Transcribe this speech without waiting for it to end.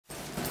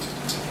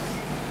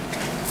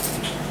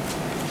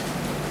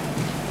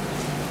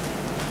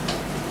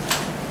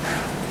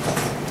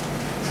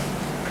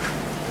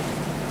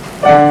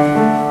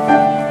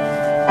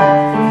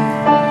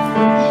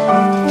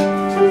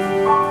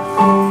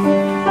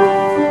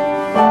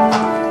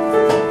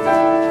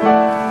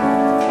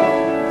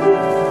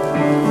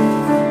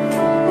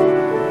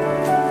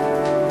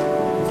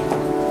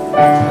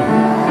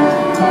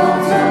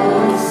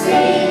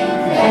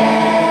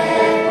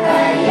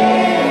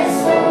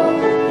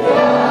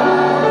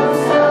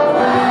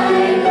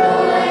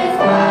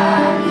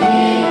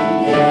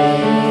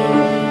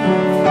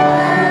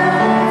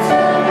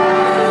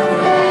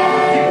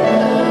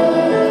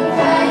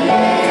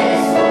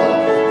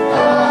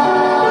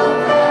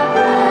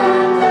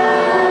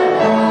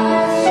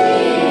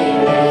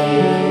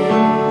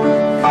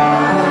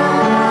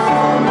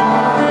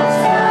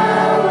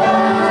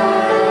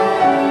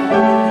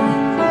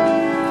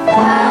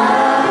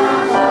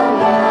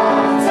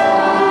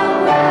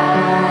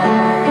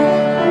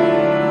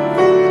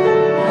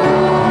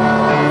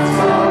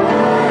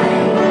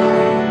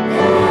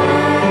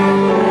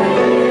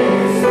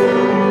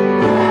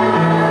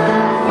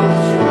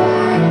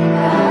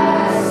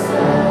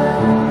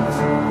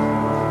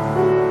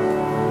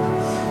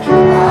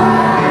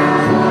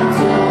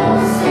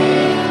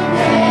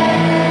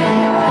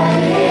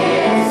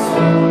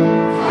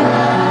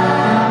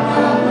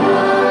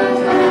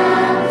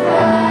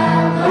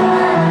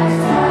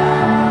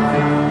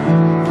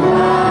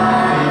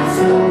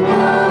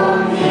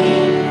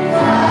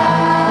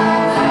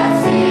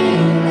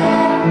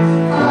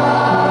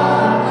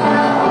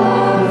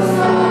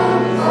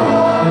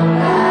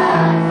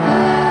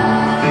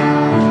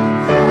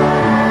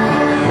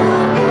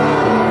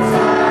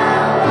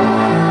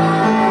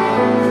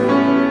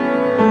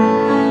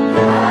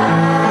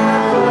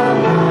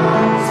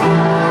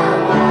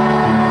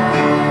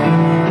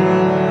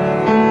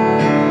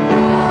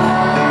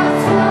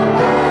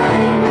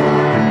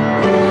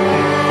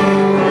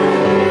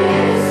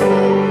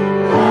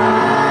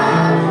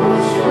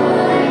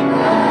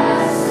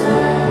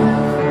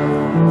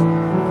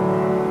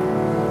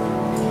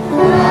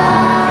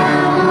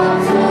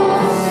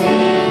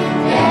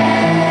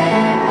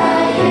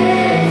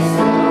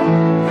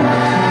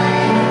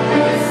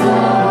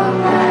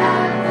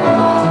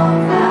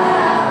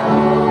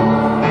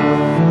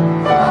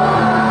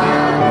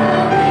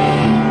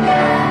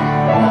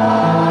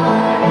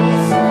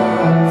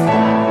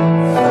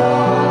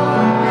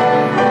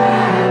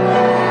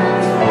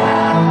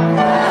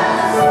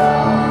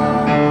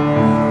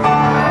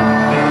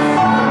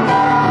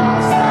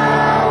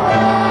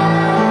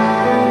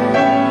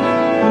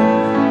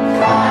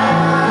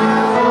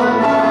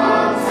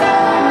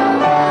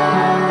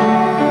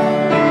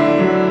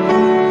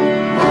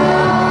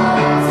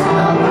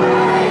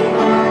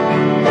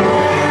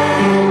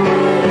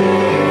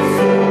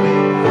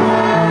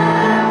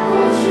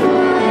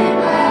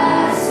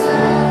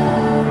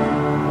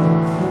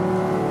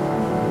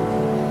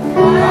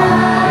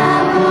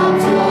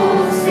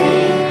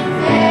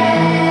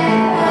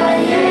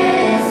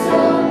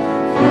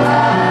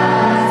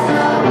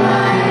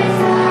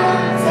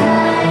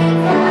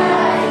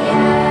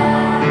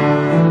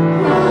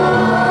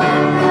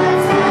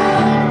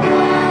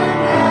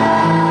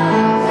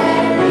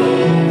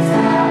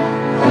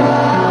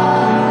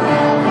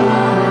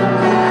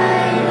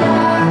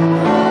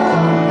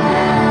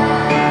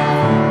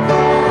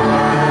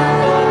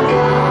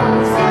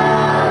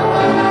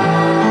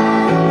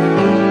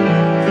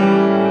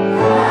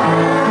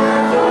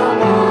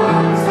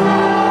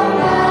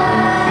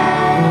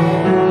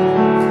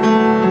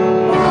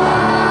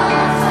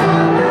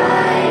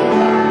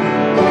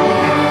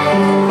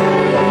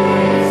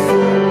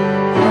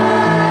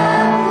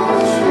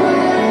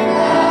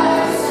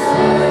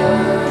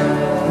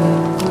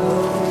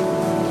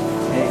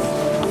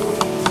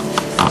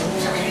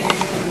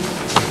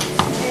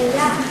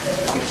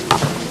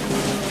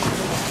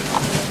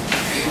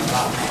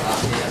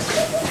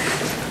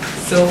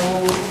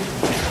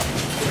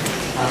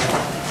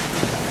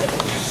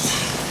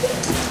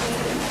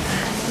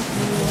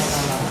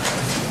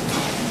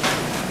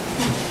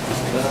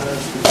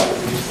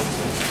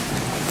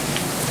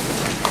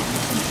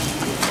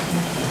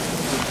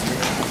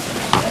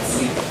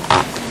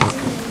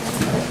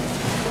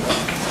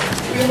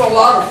a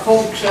lot of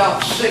folks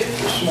out sick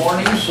this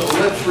morning, so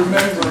let's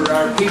remember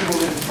our people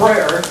in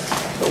prayer.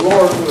 The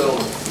Lord will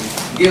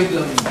give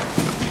them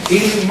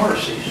healing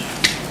mercies.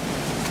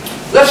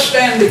 Let's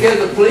stand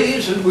together,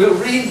 please, and we'll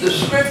read the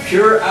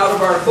scripture out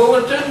of our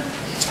bulletin.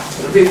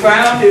 It'll be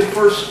found in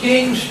 1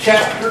 Kings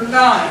chapter 9.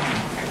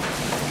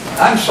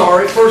 I'm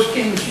sorry, 1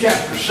 Kings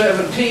chapter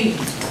 17,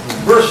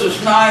 verses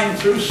 9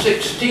 through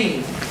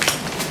 16.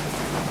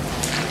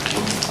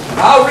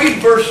 I'll read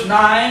verse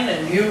 9,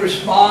 and you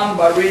respond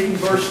by reading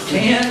verse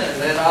 10,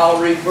 and then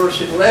I'll read verse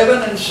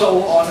 11, and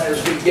so on as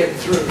we get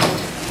through.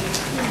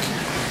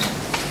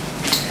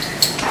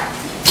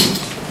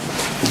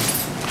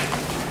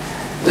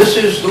 This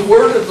is the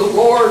word of the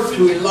Lord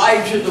to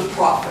Elijah the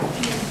prophet.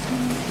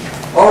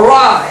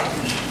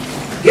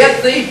 Arise,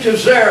 get thee to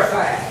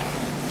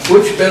Zarephath,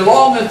 which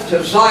belongeth to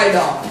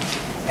Zidon,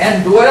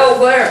 and dwell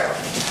there.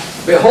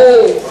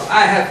 Behold,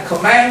 I have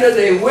commanded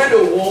a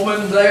widow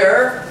woman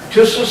there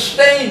to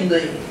sustain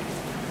thee.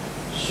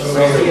 So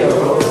he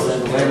arose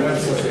and went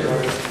with her,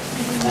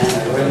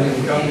 and when he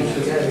came to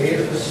the gate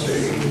of the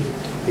city,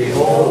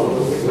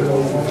 behold, the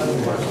widow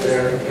woman was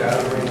there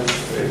gathering the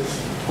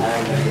sticks.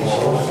 And he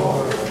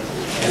saw her,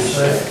 and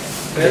said,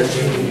 Fetch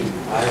me,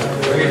 I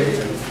have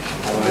prayed,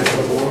 I went to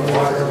pour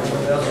water in the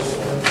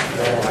vessel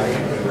that I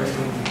am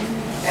drinking.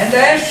 And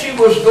as she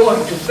was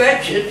going to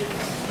fetch it,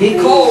 he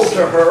called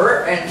to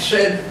her and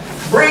said,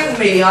 Bring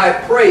me, I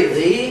pray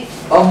thee,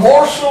 a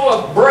morsel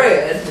of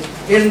bread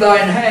in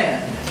thine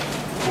hand.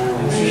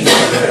 And she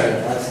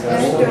said, As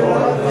the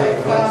Lord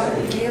thy God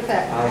liveth, I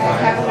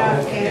have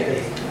not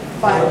kept,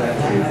 but I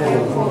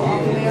am full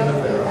of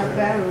milk in a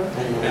barrel,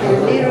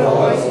 and little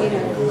oil in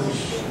a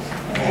dish.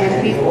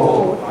 And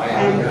behold, I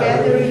am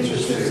gathering two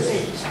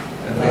sticks,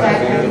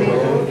 that I may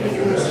go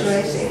into this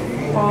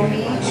dressing for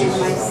me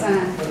and my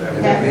son,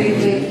 that we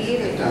may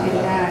eat it and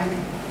die.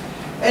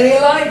 And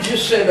Elijah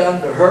said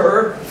unto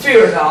her,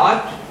 Fear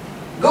not,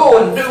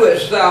 go and do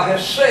as thou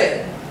hast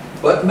said,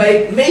 but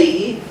make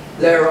me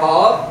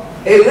thereof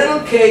a little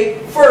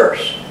cake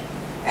first,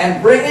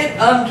 and bring it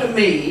unto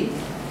me,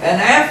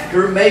 and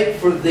after make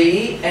for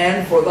thee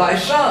and for thy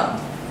son.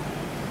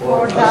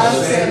 For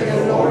thus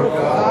said the Lord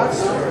God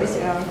of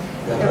Israel,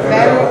 the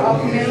barrel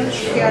of milk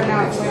shall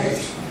not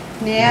wax,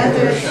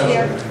 neither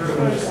shall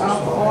cruse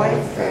of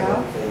oil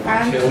fail,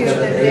 until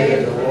the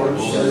day the Lord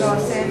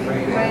send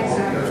rain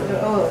unto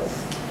the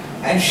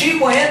earth. And she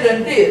went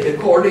and did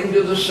according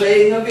to the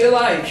saying of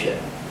Elijah.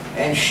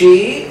 And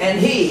she and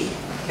he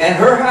and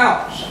her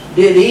house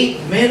did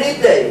eat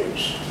many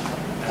days.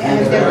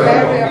 And the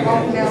barrel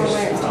of milk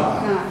waxed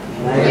not,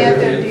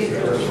 neither did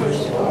the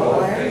cruse of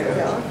oil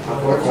fail,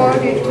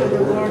 according to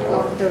the word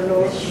of the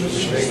Lord which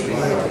spake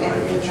unto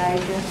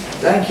Elijah.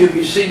 Thank you.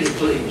 Be seated,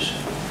 please.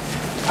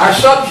 Our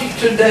subject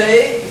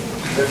today,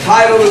 the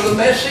title of the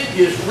message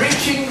is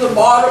Reaching the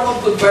Bottom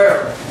of the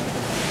Barrel.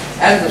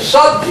 And the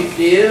subject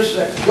is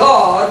that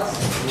God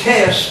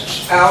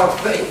tests our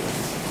faith.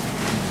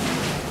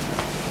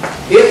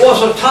 It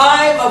was a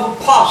time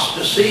of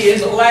apostasy in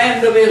the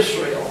land of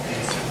Israel.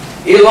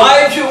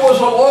 Elijah was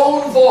a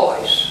lone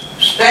voice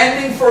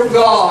standing for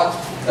God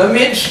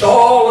amidst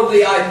all of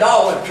the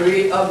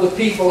idolatry of the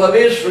people of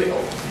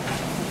Israel.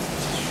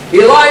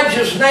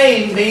 Elijah's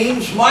name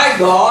means, My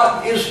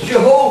God is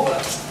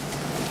Jehovah.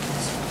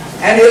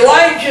 And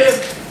Elijah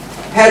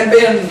had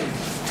been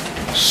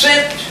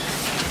sent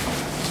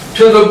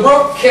to the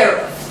brook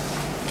Cherith.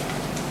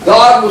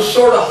 God was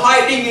sort of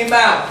hiding him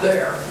out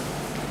there.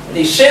 And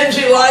he sends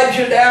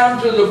Elijah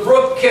down to the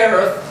brook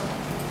Cherith,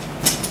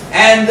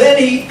 and then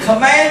he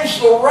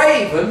commands the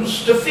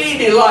ravens to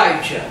feed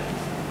Elijah.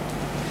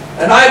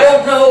 And I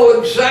don't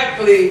know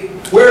exactly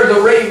where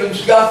the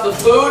ravens got the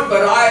food,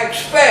 but I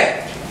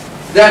expect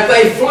that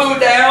they flew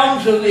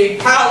down to the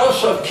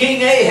palace of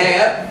King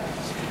Ahab,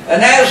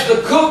 and as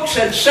the cooks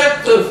had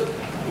set the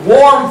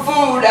warm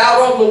food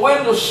out on the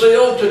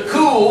windowsill to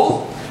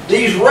cool,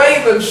 these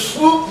ravens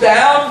swooped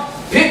down,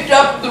 picked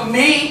up the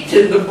meat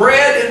and the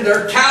bread in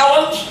their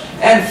talons,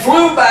 and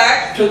flew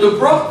back to the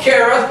brook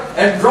Cherith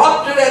and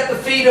dropped it at the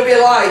feet of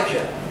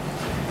Elijah.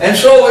 And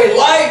so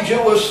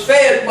Elijah was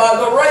fed by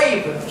the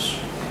ravens.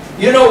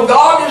 You know,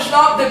 God is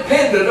not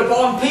dependent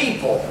upon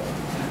people.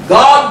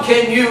 God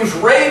can use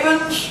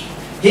ravens.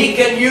 He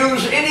can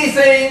use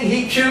anything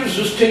He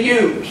chooses to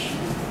use.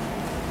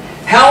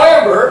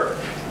 However,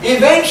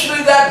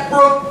 eventually that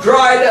brook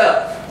dried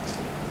up.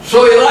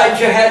 So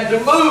Elijah had to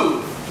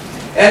move.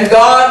 And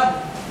God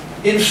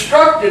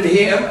instructed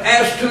him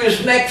as to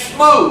his next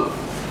move.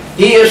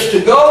 He is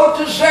to go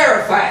to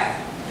Zarephath.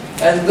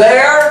 And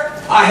there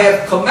I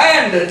have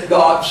commanded,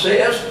 God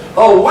says,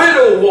 a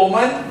widow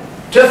woman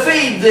to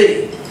feed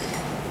thee,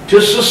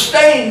 to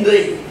sustain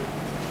thee.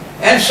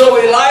 And so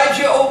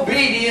Elijah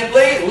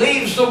obediently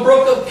leaves the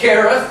brook of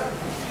Cherith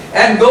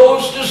and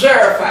goes to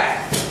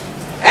Zarephath.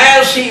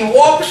 As he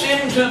walks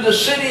into the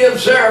city of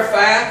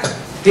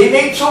Zarephath, he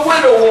meets a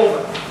widow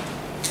woman.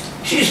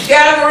 She's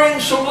gathering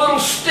some little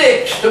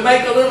sticks to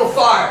make a little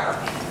fire.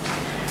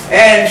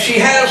 And she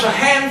has a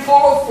handful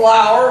of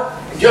flour,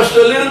 just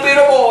a little bit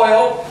of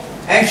oil,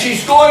 and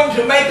she's going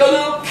to make a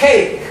little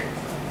cake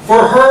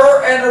for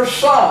her and her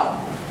son.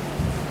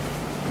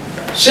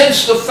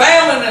 Since the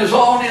famine is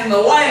on in the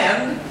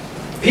land,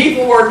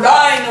 people were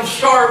dying of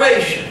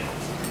starvation.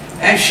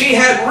 And she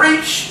had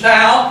reached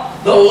now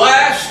the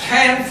last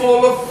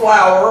handful of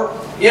flour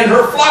in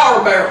her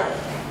flour barrel.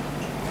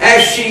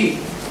 As she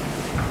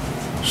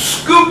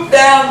scooped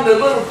down the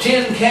little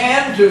tin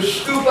can to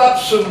scoop up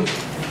some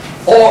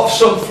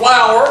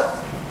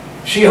flour,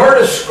 she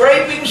heard a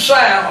scraping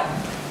sound,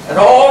 and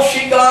all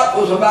she got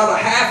was about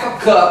a half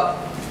a cup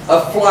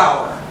of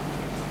flour.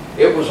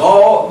 It was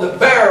all, the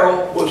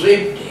barrel was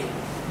empty.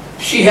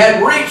 She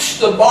had reached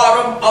the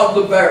bottom of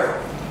the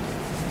barrel.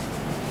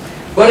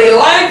 But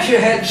Elijah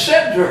had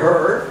said to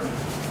her,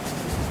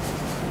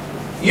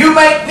 "You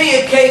make me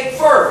a cake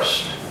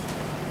first,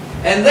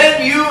 and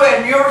then you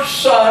and your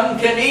son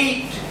can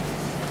eat,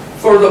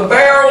 for the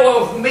barrel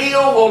of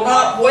meal will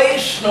not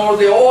waste, nor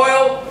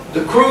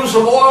the cruse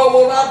of oil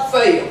will not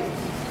fail.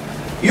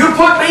 You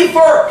put me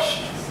first.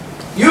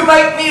 You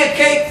make me a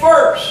cake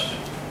first,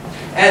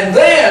 and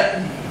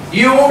then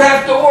you won't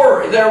have to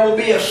worry. There will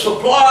be a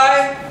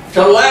supply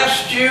to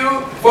last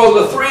you for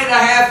the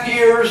 3.5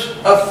 years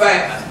of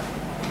famine."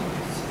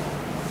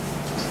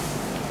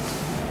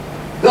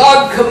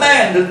 God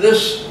commanded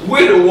this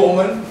widow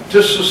woman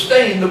to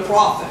sustain the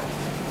prophet.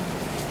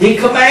 He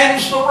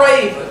commands the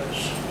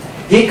ravens.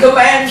 He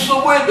commands the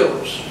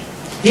widows.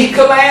 He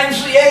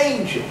commands the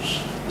angels,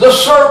 the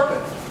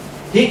serpent.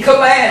 He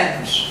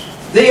commands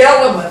the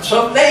elements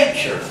of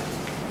nature.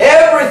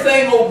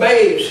 Everything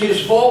obeys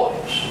His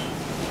voice.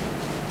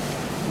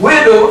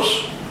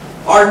 Widows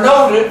are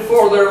noted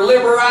for their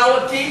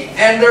liberality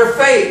and their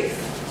faith.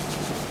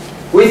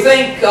 We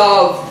think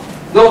of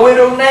the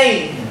widow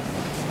Nain,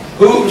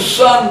 whose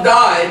son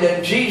died,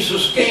 and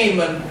Jesus came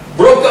and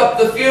broke up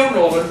the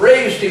funeral and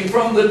raised him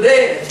from the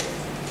dead.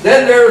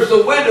 Then there's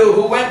the widow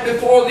who went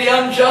before the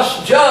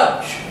unjust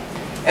judge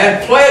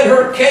and pled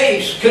her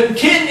case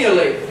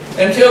continually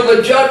until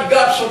the judge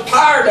got so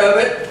tired of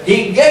it,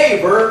 he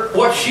gave her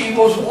what she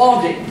was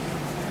wanting.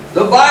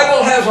 The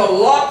Bible has a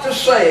lot to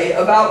say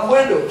about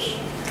widows.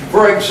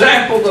 For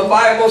example, the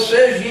Bible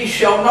says, "Ye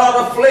shall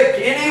not afflict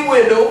any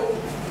widow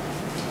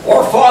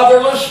or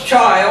fatherless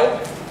child.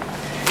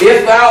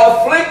 If thou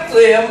afflict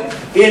them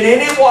in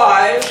any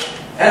wise,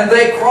 and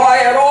they cry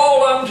at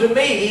all unto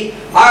me,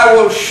 I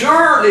will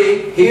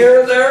surely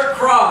hear their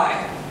cry."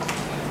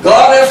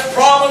 God has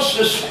promised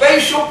a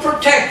special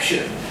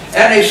protection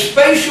and a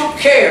special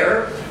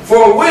care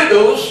for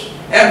widows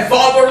and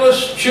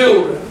fatherless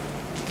children.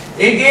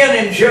 Again,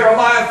 in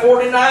Jeremiah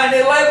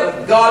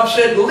 49:11, God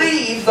said,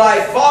 "Leave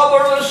thy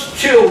fatherless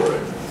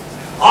children.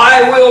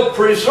 I will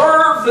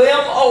preserve them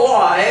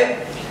alive,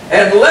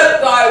 and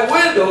let thy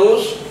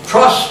widows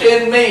trust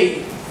in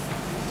me."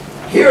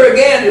 Here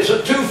again is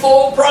a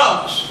twofold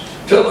promise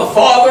to the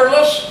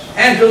fatherless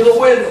and to the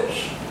widows.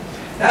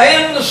 Now,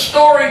 in the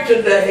story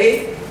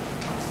today,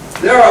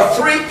 there are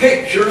 3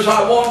 pictures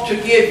I want to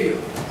give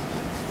you.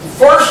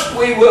 First,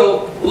 we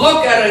will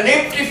look at an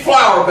empty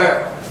flour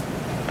barrel.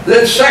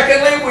 Then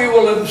secondly, we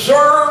will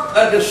observe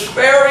a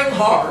despairing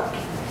heart.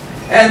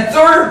 And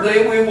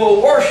thirdly, we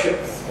will worship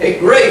a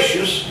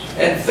gracious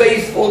and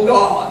faithful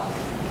God.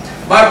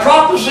 My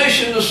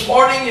proposition this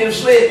morning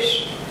is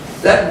this,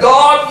 that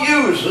God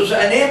uses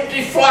an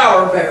empty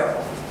flour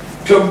barrel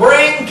to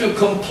bring to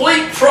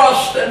complete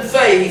trust and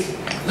faith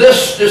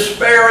this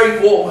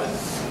despairing woman.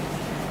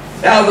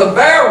 Now, the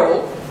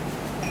barrel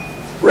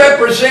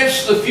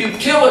represents the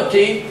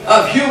futility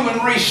of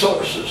human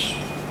resources.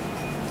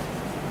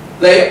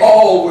 They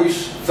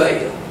always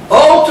fail.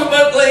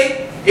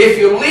 Ultimately, if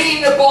you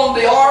lean upon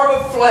the arm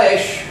of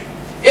flesh,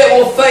 it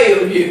will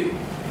fail you.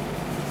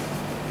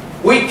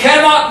 We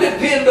cannot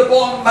depend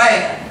upon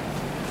man.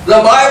 The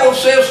Bible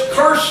says,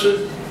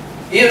 "Cursed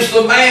is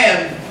the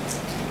man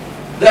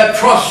that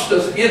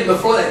trusteth in the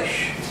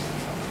flesh."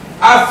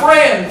 Our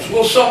friends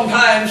will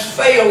sometimes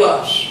fail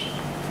us.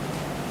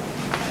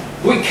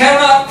 We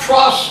cannot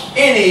trust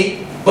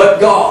any but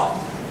God.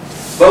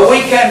 But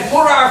we can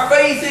put our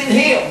faith in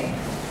Him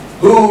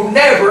who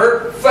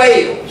never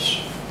fails.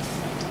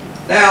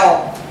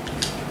 Now,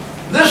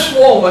 this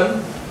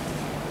woman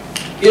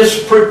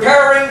is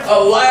preparing a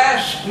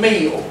last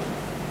meal.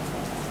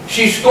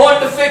 She's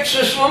going to fix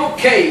this little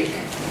cake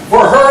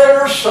for her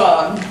and her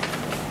son,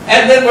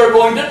 and then they're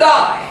going to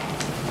die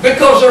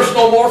because there's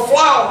no more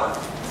flour.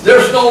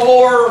 There's no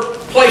more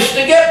place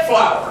to get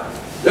flour.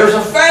 There's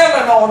a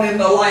famine on in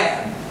the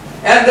land,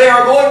 and they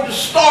are going to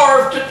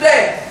starve to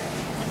death.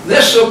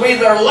 This will be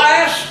their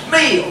last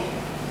meal.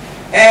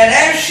 And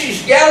as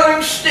she's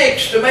gathering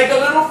sticks to make a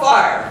little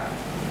fire,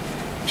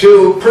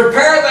 to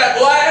prepare that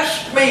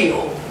last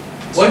meal,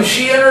 when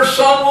she and her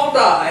son will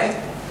die,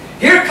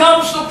 here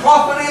comes the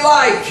prophet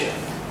Elijah.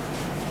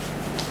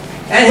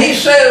 And he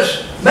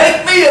says,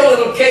 "Make me a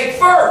little cake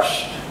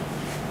first."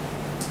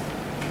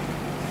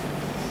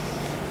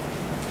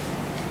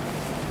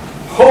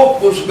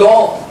 Hope was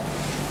gone.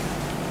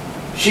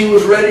 She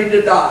was ready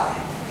to die.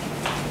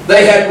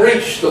 They had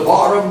reached the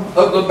bottom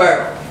of the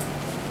barrel.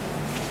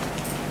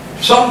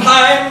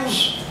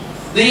 Sometimes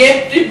the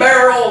empty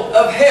barrel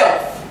of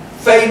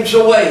health fades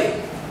away.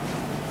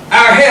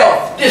 Our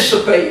health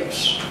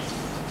dissipates.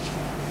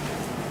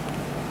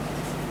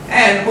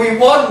 And we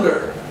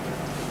wonder,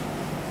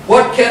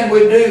 what can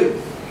we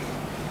do?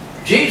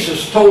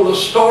 Jesus told a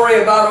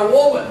story about a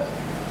woman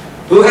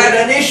who had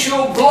an issue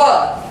of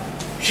blood.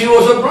 She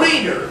was a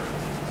bleeder,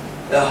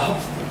 a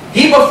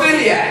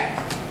hemophiliac.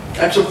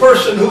 That's a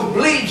person who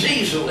bleeds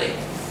easily,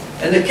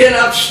 and they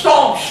cannot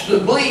staunch the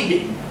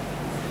bleeding.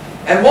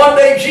 And one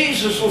day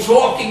Jesus was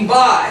walking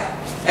by,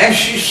 and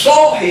she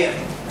saw him,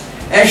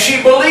 and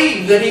she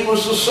believed that he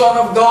was the Son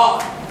of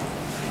God.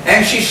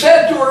 And she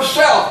said to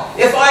herself,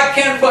 if I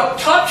can but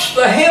touch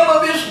the hem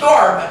of his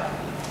garment,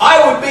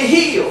 I would be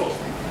healed.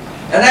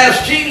 And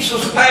as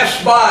Jesus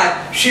passed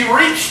by, she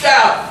reached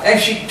out and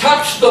she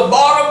touched the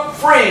bottom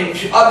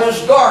fringe of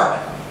his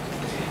garment.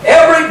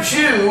 Every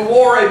Jew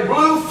wore a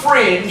blue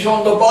fringe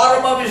on the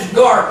bottom of his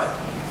garment.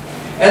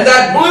 And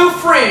that blue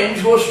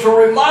fringe was to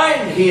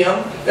remind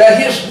him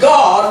that his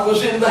God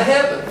was in the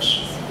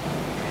heavens.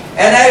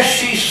 And as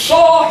she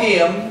saw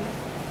him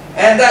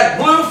and that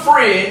blue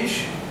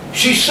fringe,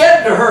 she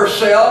said to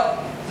herself,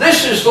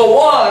 this is the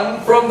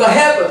one from the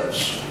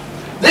heavens.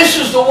 This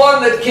is the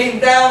one that came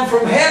down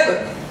from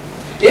heaven.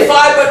 If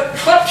I but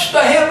touch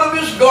the hem of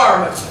his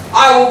garment,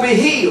 I will be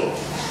healed.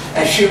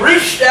 And she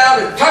reached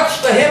out and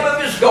touched the hem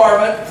of his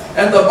garment,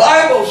 and the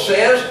Bible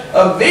says,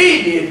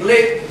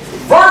 immediately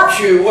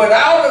virtue went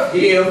out of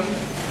him,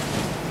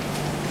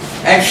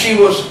 and she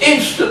was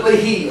instantly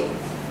healed.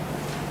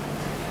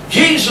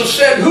 Jesus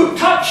said, who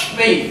touched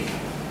me?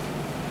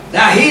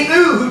 Now he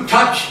knew who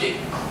touched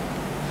him.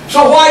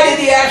 So why did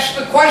he ask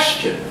the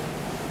question?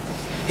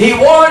 He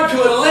wanted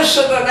to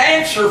elicit an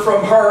answer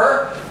from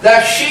her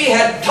that she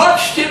had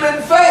touched him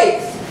in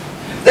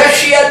faith, that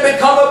she had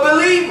become a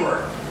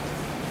believer.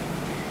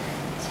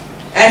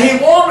 And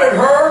he wanted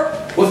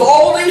her, with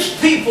all these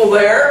people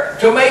there,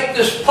 to make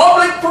this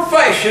public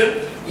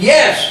profession,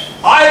 yes,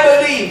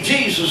 I believe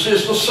Jesus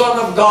is the Son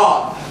of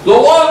God, the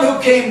one who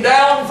came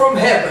down from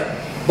heaven,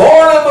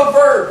 born of a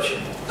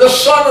virgin, the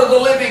Son of the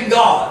living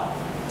God.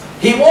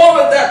 He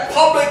wanted that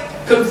public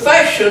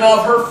confession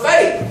of her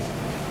faith.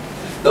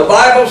 The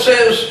Bible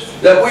says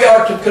that we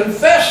are to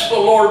confess the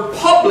Lord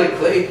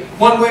publicly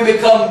when we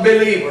become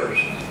believers.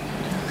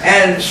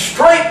 And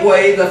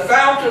straightway the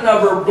fountain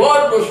of her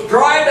blood was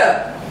dried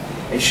up,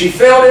 and she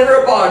felt in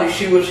her body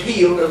she was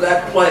healed of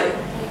that plague.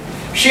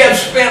 She had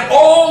spent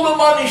all the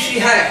money she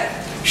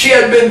had. She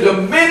had been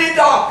to many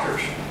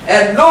doctors,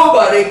 and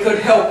nobody could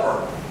help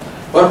her.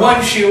 But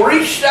when she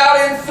reached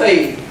out in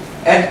faith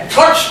and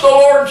touched the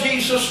Lord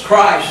Jesus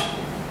Christ,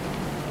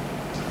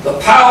 the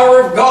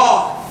power of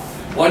God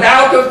went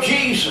out of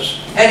Jesus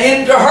and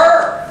into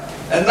her,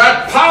 and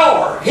that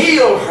power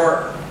healed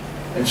her.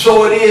 And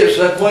so it is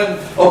that when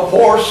a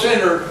poor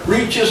sinner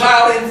reaches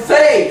out in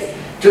faith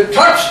to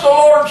touch the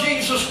Lord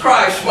Jesus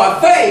Christ by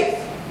faith,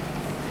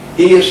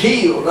 he is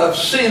healed of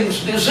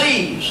sin's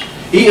disease.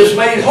 He is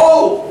made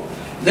whole.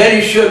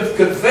 Then he should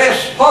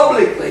confess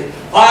publicly,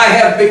 I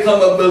have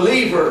become a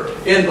believer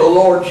in the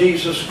Lord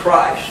Jesus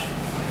Christ.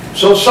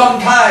 So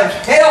sometimes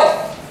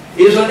health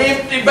is an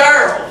empty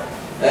barrel.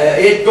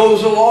 It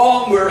goes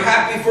along, we're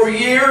happy for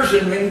years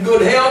and in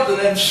good health, and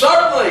then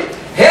suddenly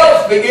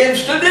health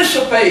begins to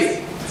dissipate.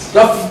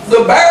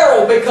 The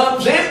barrel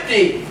becomes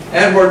empty,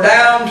 and we're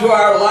down to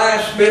our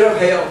last bit of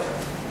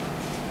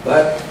health.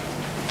 But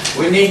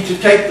we need to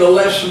take the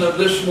lesson of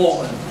this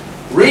woman.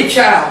 Reach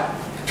out,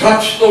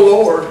 touch the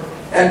Lord,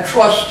 and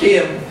trust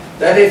Him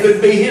that if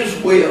it be His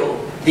will,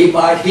 He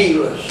might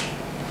heal us.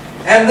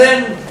 And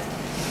then,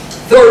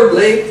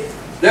 thirdly,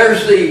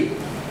 there's the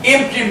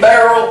empty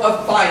barrel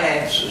of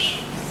finances.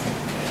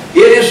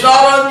 It is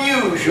not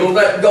unusual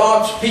that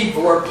God's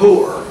people are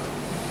poor.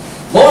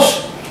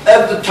 Most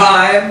of the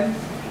time,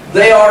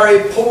 they are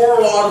a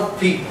poor lot of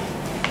people.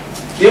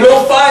 You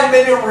don't find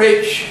many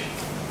rich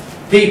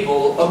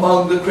people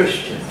among the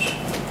Christians.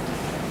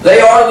 They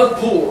are the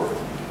poor.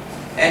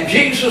 And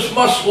Jesus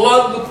must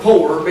love the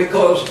poor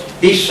because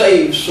He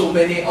saves so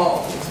many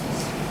of them.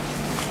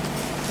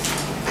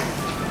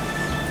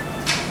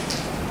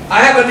 I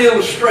have an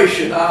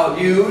illustration I'll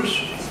use.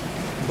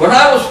 When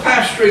I was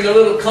pastoring a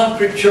little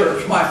country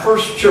church, my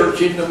first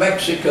church in New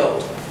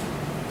Mexico,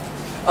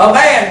 a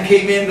man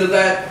came into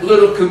that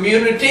little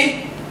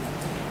community,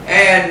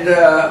 and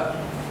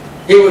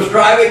he was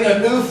driving a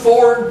new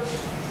Ford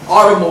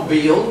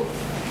automobile,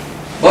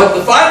 but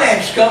the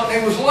finance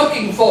company was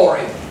looking for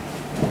him.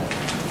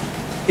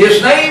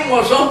 His name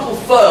was Uncle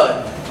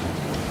Fudd.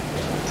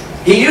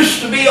 He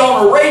used to be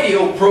on a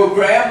radio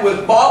program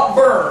with Bob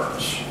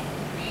Burns.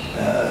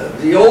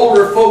 The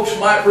older folks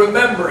might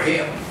remember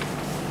him.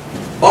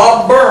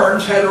 Bob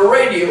Burns had a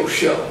radio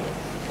show,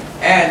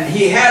 and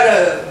he had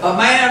a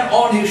man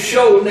on his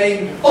show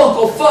named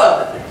Uncle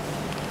Fudd.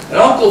 And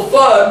Uncle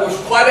Fudd was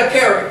quite a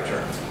character.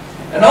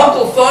 And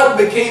Uncle Fudd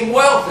became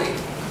wealthy.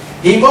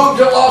 He moved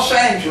to Los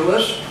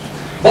Angeles,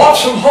 bought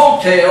some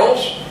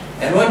hotels,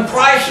 and when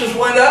prices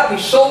went up, he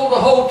sold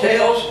the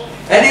hotels,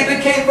 and he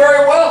became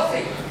very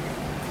wealthy.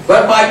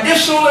 But by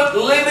dissolute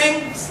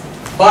living,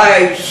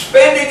 by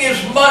spending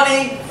his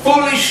money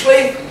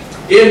foolishly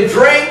in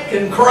drink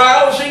and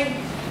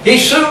carousing, he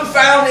soon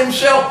found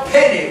himself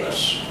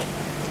penniless.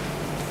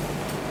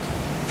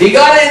 He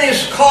got in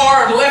his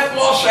car and left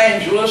Los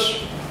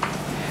Angeles,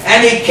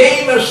 and he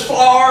came as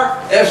far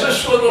as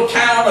this little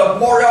town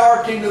of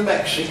Moriarty, New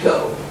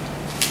Mexico.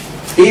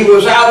 He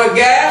was out of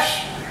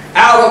gas,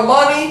 out of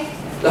money.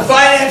 The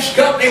finance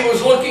company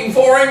was looking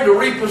for him to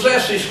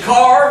repossess his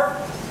car,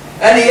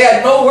 and he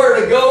had nowhere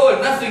to go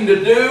and nothing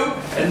to do,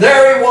 and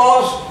there he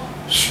was,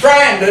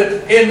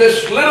 stranded in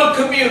this little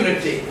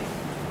community.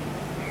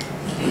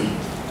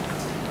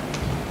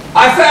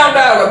 I found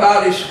out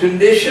about his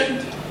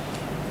condition,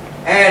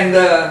 and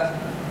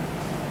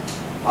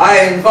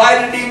I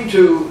invited him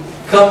to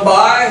come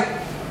by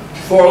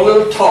for a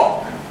little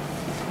talk.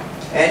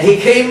 And he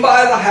came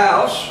by the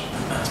house,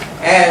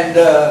 and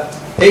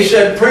he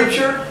said,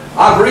 "Preacher,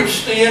 I've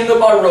reached the end of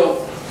my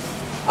rope.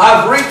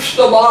 I've reached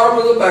the bottom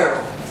of the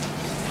barrel."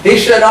 He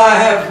said, "I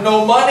have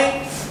no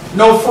money,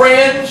 no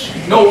friends,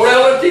 no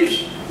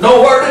relatives,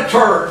 nowhere to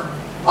turn.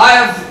 I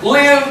have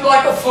lived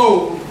like a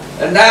fool."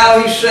 And now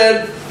he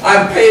said,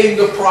 "I'm paying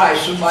the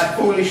price of my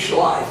foolish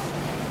life."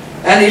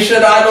 And he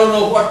said, "I don't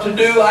know what to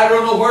do. I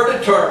don't know where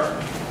to turn."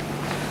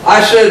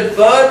 I said,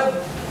 "Bud,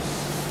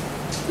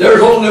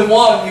 there's only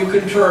one you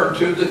can turn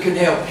to that can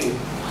help you.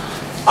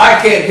 I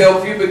can't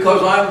help you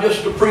because I'm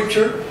just a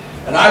preacher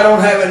and I don't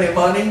have any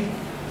money.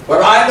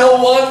 But I know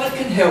one that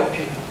can help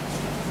you.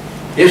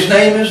 His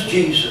name is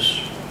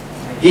Jesus.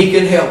 He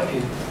can help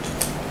you."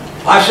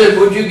 I said,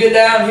 "Would you get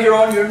down here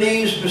on your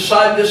knees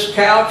beside this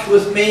couch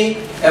with me,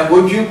 and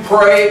would you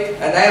pray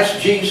and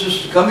ask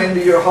Jesus to come into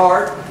your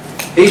heart?"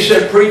 He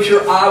said,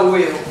 "Preacher, I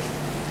will."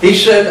 He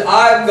said,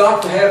 "I've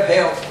got to have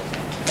help,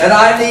 and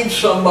I need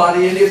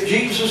somebody, and if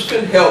Jesus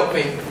can help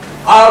me,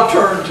 I'll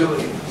turn to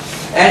him."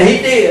 And he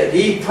did.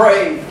 He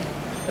prayed,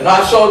 and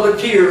I saw the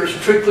tears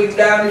trickling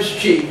down his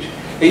cheeks.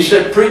 He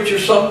said, "Preacher,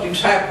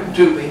 something's happened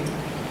to me."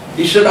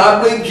 He said,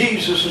 "I believe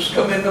Jesus has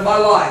come into my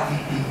life."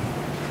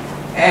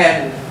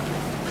 And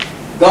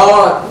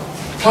God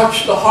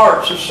touched the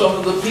hearts of some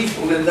of the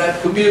people in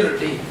that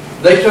community.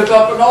 They took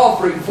up an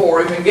offering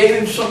for him and gave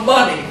him some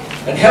money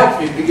and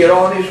helped him to get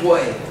on his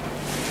way.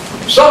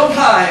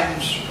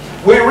 Sometimes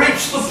we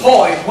reach the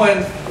point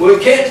when we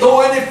can't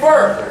go any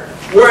further.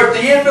 We're at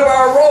the end of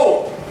our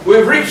rope.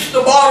 We've reached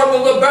the bottom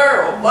of the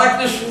barrel, like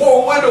this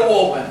poor widow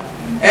woman.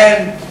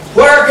 And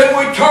where can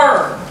we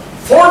turn?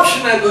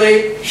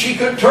 Fortunately, she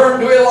could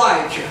turn to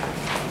Elijah.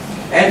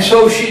 And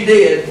so she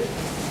did.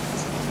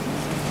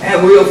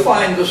 And we'll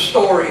find the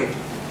story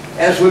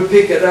as we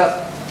pick it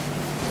up.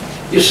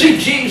 You see,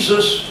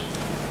 Jesus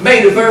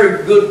made a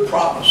very good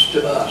promise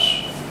to us.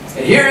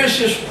 And here is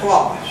his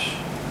promise.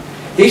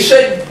 He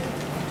said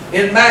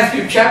in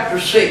Matthew chapter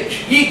 6,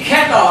 "Ye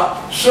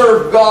cannot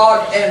serve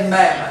God and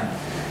mammon."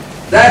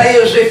 That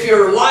is, if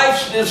your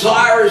life's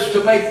desire is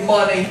to make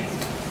money,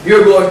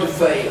 you're going to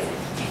fail.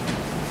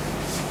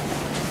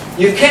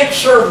 You can't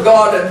serve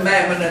God and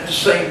mammon at the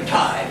same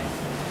time.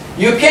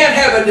 You can't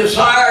have a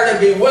desire to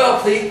be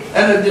wealthy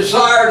and a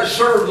desire to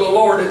serve the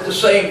Lord at the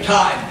same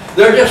time.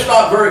 They're just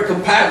not very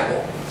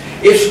compatible.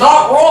 It's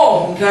not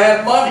wrong to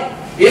have money.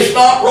 It's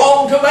not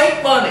wrong to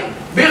make money.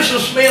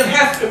 Businessmen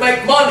have to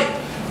make money.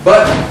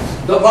 But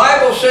the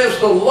Bible says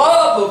the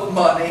love of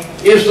money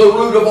is the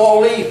root of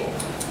all evil.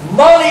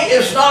 Money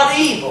is not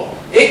evil.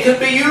 It can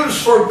be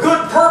used for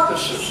good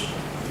purposes.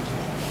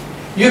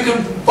 You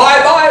can buy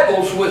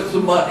Bibles with the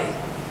money.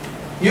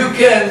 You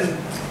can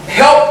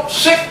help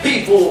sick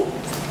people.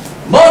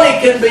 Money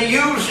can be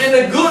used in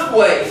a good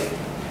way.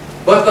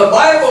 But the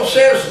Bible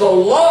says the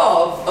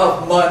love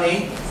of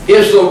money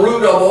is the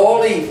root of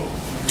all evil.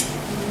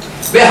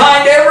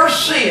 Behind every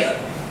sin,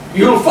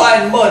 you'll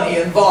find money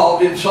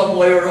involved in some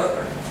way or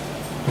other.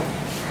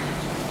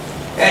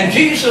 And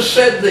Jesus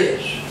said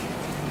this,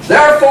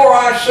 "Therefore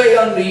I say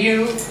unto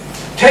you,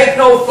 take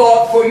no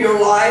thought for your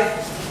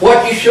life,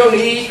 what you shall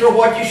eat or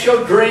what you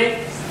shall drink,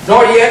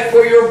 nor yet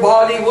for your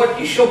body what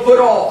you shall put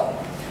on.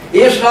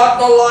 Is not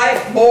the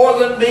life more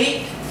than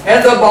meat,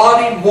 and the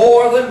body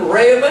more than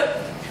raiment?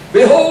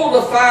 Behold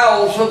the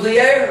fowls of the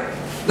air.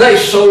 They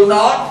sow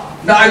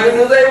not, neither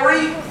do they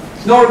reap,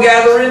 nor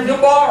gather into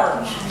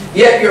barns.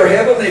 Yet your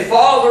heavenly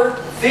Father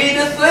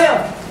feedeth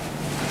them.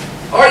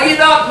 Are ye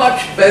not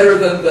much better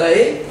than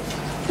they?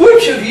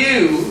 Which of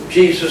you,"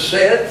 Jesus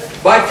said,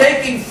 "by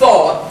taking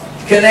thought,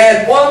 can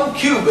add 1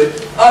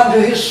 cubit unto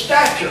his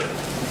stature?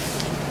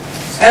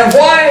 And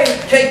why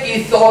take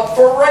ye thought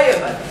for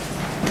raiment?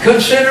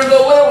 Consider the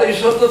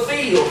lilies of the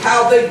field,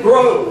 how they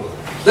grow.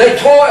 They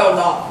toil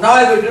not,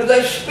 neither do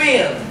they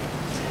spin.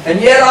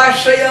 And yet I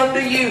say unto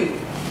you,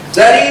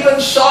 that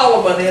even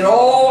Solomon in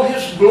all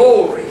his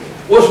glory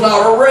was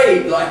not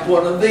arrayed like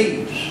one of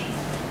these.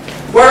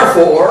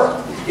 Wherefore,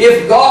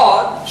 if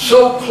God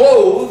so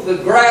clothe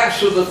the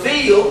grass of the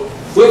field,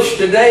 which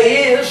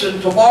today is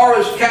and tomorrow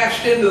is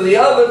cast into the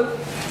oven,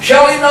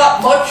 shall he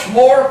not much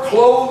more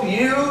clothe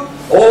you,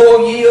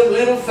 O ye of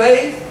little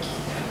faith?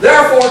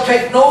 Therefore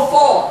take no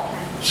thought,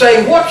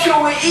 saying, what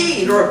shall we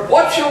eat, or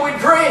what shall we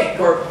drink,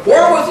 or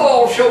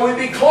wherewithal shall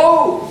we be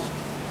clothed?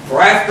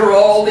 For after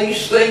all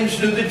these things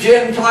do the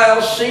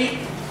Gentiles seek.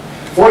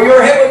 For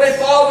your heavenly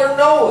Father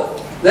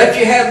knoweth that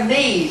ye have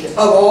need of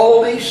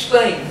all these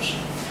things.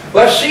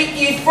 But seek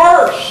ye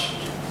first,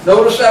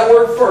 notice that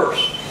word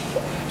first,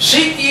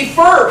 seek ye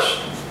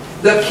first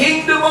the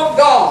kingdom of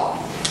God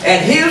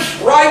and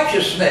His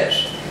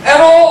righteousness,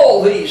 and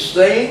all these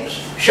things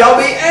shall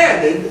be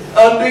added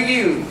unto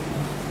you.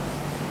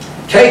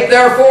 Take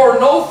therefore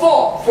no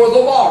thought for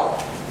the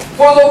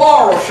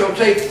morrow shall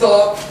take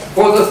thought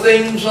for the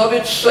things of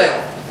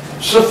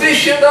itself.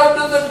 Sufficient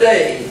unto the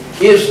day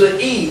is the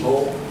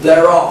evil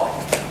thereof.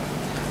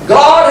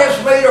 God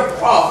has made a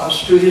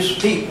promise to His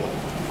people.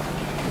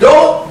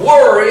 Don't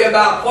worry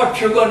about what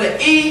you're going to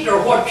eat,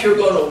 or what you're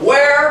going to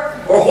wear,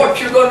 or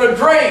what you're going to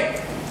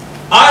drink.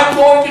 I'm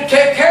going to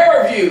take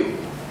care of you.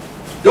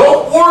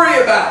 Don't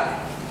worry about it.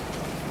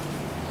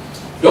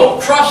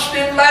 Don't trust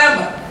in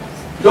mammon.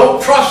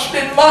 Don't trust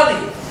in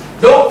money.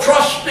 Don't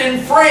trust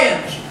in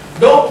friends.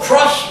 Don't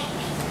trust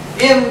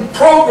in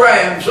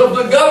programs of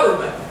the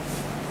government.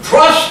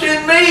 Trust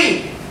in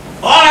me.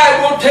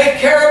 I will take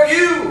care of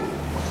you.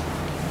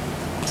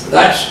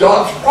 That's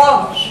God's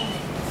promise.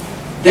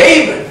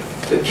 David,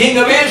 the king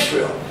of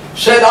Israel,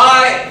 said,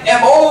 I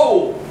am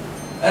old,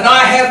 and I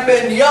have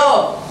been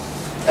young,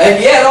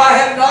 and yet I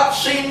have not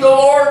seen the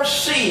Lord's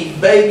seed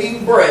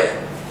begging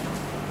bread.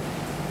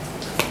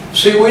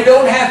 See, we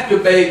don't have to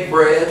beg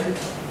bread.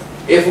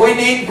 If we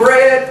need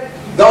bread,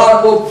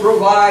 God will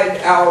provide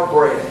our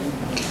bread.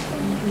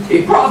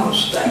 He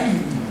promised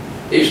that.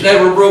 He's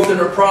never broken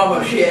a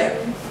promise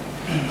yet.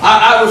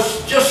 I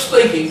was just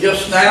thinking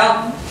just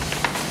now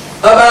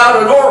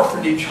about an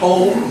orphanage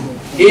home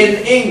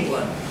in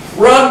England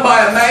run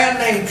by a man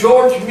named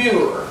George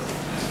Mueller.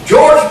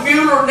 George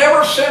Mueller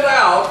never sent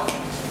out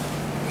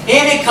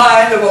any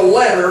kind of a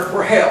letter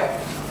for help.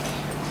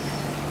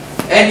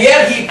 And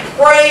yet he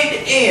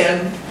prayed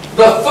in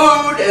the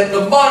food and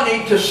the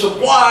money to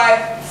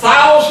supply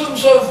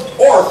thousands of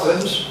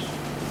orphans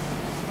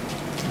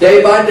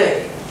day by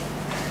day.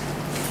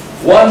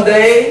 One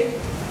day,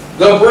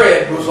 the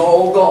bread was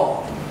all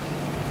gone,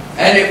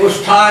 and it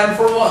was time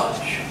for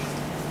lunch.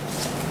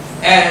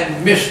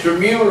 And Mr.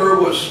 Mueller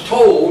was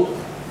told,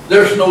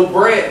 there's no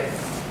bread.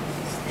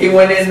 He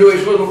went into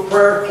his little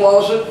prayer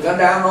closet, got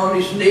down on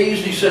his knees,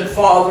 and he said,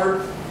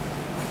 Father,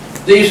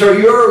 these are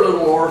your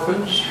little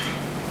orphans.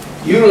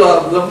 You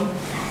love them,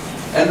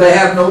 and they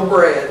have no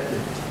bread.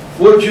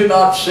 Would you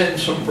not send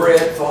some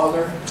bread,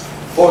 Father,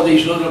 for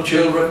these little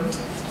children?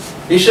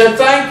 He said,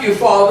 thank you,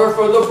 Father,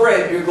 for the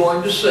bread you're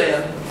going to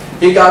send.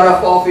 He got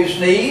up off his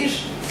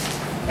knees,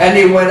 and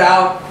he went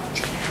out,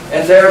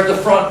 and there at the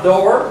front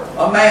door,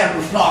 a man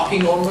was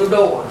knocking on the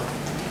door.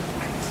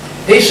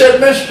 He said,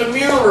 Mr.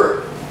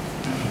 Mueller,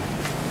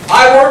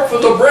 I work for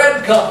the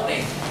bread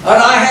company, and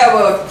I have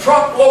a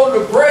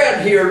truckload of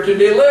bread here to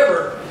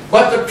deliver,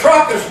 but the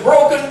truck is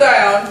broken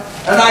down,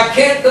 and I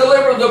can't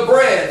deliver the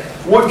bread.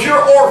 Would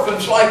your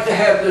orphans like to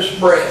have this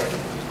bread?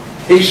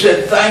 He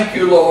said, thank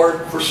you,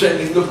 Lord, for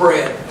sending the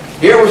bread.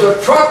 Here was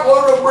a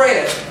truckload of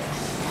bread.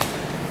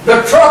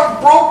 The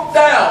truck broke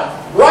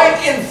down right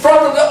in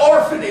front of the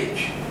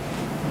orphanage.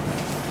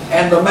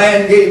 And the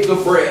man gave the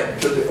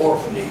bread to the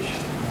orphanage.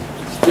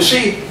 You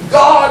see,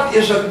 God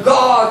is a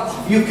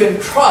God you can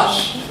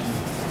trust.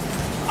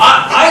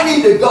 I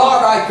need a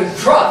God I can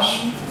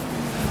trust.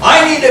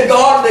 I need a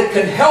God that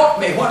can help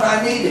me when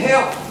I need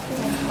help.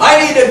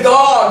 I need a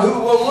God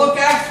who will look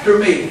after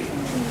me.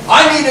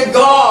 I need a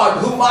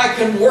God whom I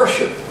can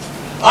worship.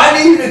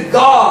 I need a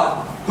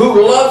God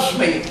who loves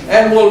me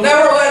and will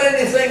never let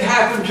anything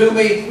happen to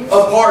me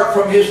apart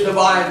from His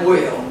divine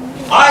will.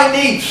 I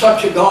need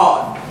such a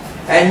God.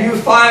 And you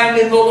find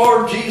in the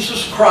Lord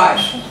Jesus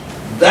Christ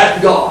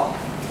that God.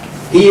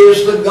 He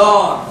is the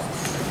God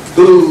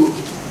who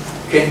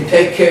can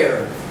take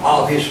care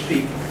of His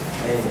people.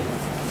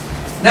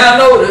 Amen. Now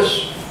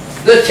notice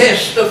the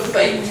test of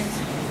faith.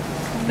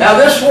 Now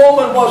this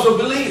woman was a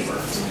believer,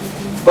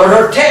 but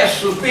her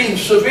test was being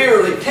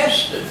severely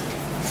tested.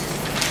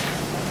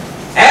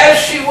 As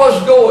she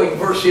was going,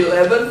 verse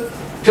 11,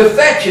 to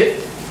fetch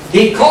it,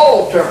 he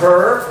called to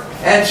her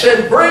and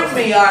said, bring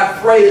me, I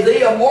pray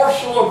thee, a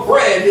morsel of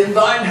bread in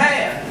thine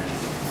hand.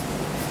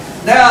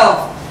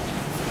 Now,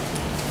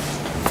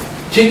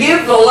 to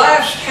give the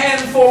last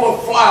handful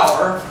of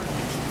flour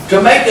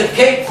to make a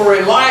cake for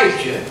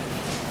Elijah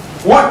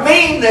would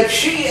mean that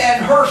she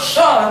and her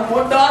son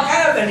would not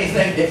have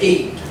anything to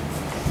eat,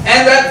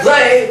 and that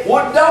they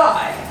would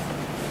die.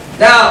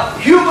 Now,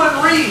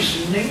 human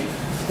reasoning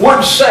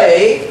would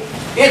say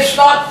it's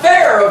not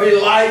fair of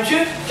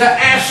Elijah to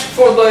ask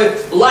for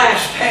the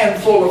last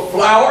handful of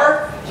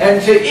flour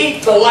and to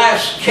eat the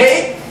last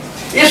cake.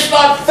 It's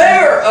not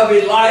fair of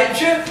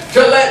Elijah to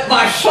let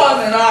my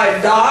son and I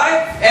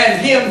die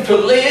and him to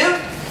live.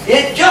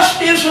 It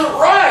just isn't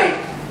right.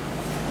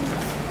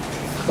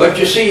 But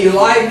you see,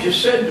 Elijah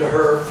said to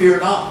her, fear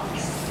not.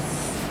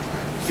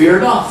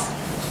 Fear not.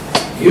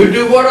 You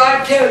do what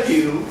I tell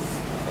you,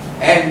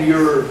 and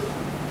your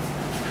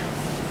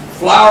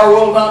flour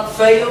will not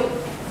fail,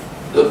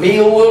 the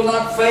meal will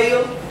not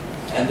fail,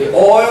 and the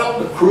oil,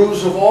 the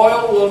cruse of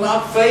oil will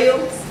not fail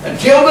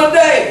until the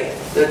day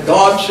that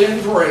God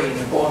sends rain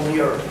upon the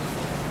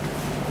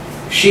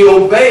earth. She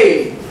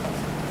obeyed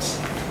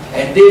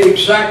and did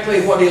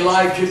exactly what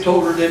Elijah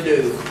told her to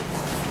do.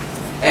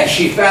 And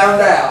she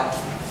found out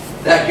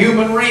that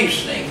human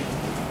reasoning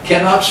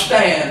cannot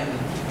stand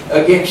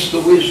against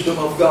the wisdom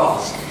of God.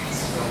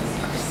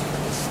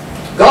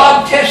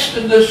 God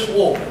tested this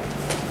woman,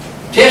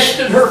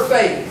 tested her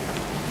faith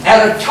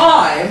at a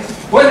time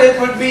when it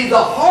would be the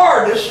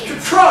hardest to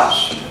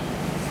trust.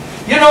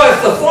 You know,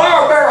 if the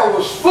flour barrel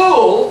was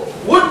full,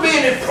 wouldn't be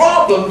any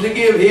problem to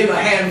give him a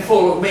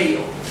handful of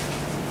meal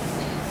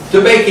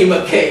to make him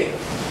a cake.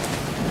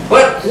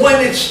 But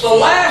when it's the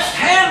last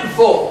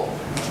handful,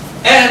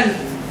 and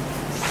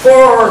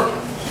for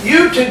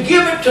you to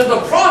give it to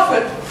the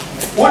prophet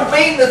would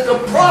mean that the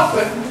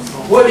prophet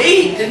would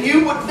eat and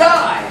you would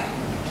die.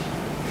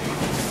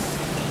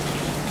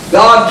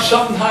 God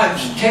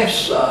sometimes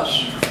tests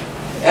us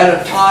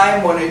at a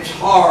time when it's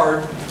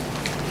hard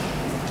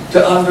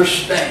to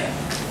understand.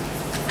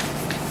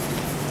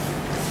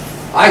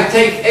 I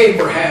take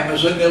Abraham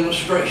as an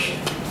illustration.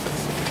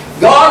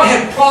 God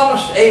had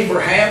promised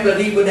Abraham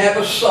that he would have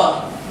a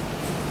son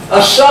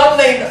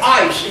named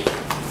Isaac.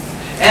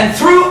 And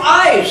through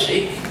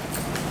Isaac,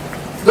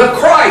 the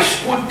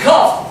Christ would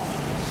come.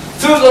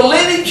 Through the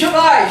lineage of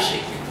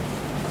Isaac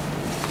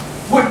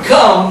would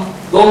come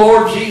the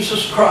Lord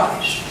Jesus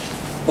Christ,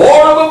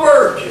 born of a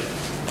virgin,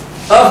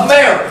 of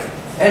Mary.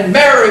 And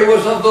Mary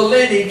was of the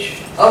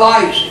lineage of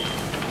Isaac.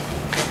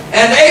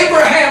 And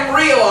Abraham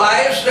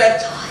realized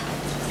that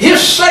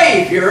his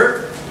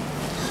Savior,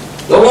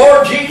 the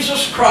Lord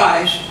Jesus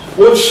Christ,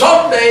 would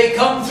someday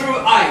come through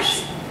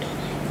Isaac.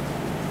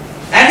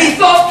 And he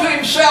thought to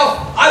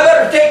himself, I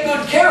better take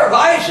good care of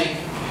Isaac.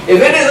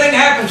 If anything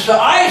happens to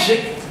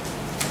Isaac,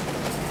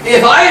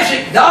 if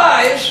Isaac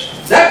dies,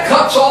 that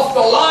cuts off the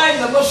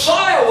line, the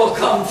Messiah will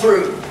come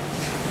through.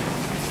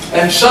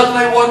 And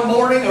suddenly one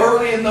morning,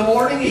 early in the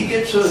morning, he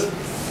gets a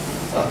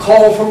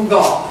call from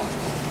God.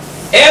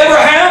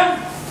 Abraham,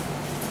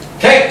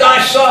 take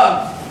thy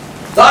son,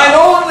 thine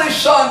only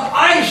son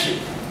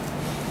Isaac,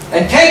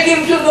 and take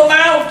him to the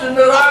mountain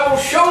that I will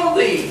show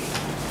thee,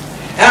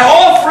 and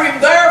offer him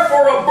there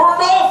for a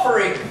burnt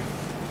offering.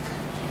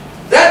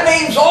 That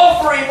means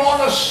offer him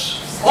on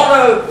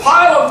a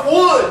pile of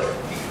wood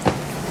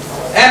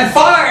and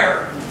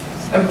fire,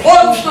 and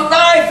plunge the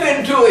knife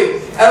into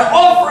him and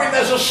offer him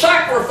as a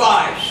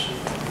sacrifice.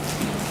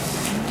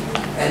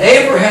 And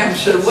Abraham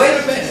said,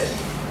 wait a minute.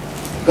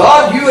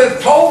 God, you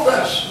have told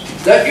us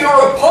that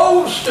you're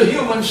opposed to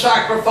human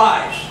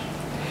sacrifice.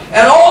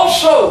 And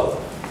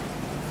also,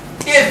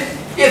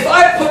 if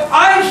I put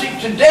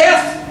Isaac to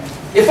death,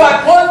 if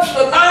I plunge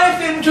the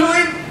knife into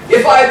him,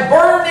 if I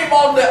burn him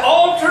on the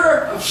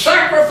altar of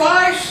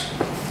sacrifice,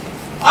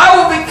 I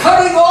will be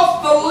cutting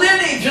off the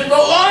lineage and the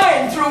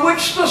line through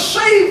which the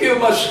Savior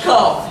must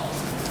come.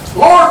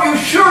 Lord, you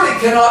surely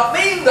cannot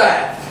mean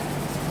that.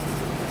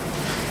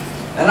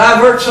 And I've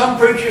heard some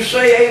preachers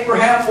say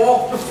Abraham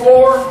walked the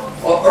floor,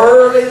 or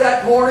early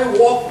that morning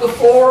walked the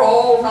floor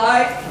all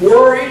night,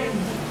 worried.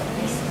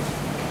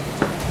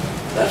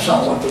 That's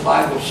not what the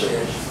Bible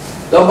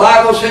says. The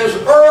Bible says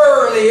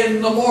early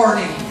in the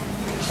morning,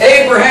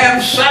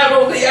 Abraham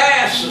saddled the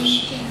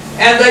asses,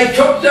 and they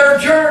took their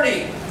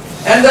journey.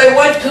 And they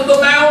went to the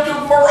Mount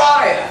of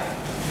Moriah.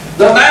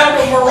 The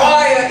Mount of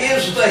Moriah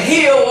is the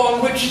hill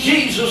on which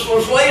Jesus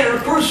was later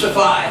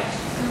crucified.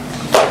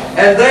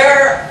 And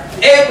there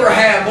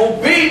Abraham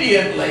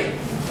obediently,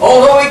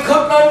 although he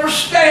couldn't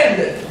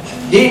understand it,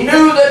 he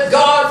knew that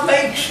God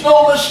makes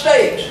no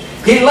mistakes.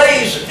 He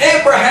lays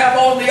Abraham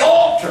on the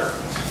altar,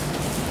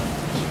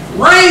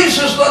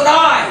 raises the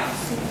knife,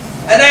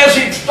 and as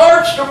he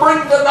starts to bring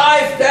the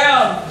knife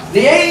down,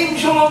 the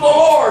angel of the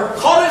Lord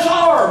caught his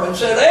arm and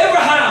said,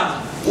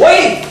 Abraham,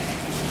 wait!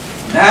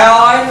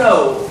 Now I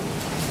know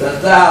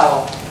that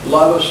thou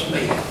lovest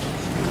me.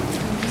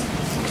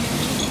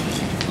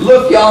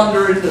 Look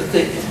yonder in the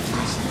thicket.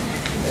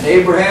 And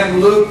Abraham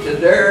looked, and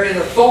there in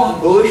a thorn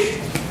bush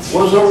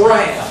was a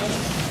ram.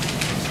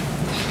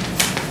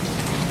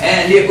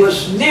 And it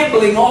was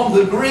nibbling on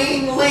the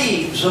green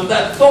leaves of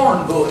that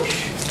thorn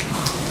bush.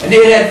 And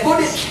it had put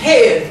its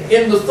head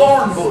in the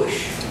thorn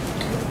bush.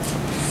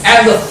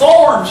 And the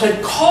thorns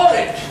had caught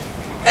it.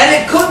 And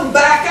it couldn't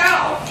back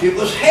out. It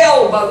was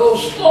held by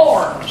those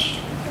thorns.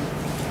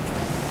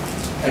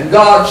 And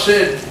God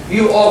said,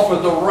 you offer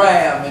the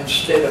ram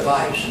instead of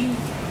Isaac.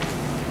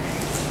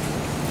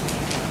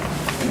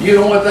 And you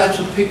know what that's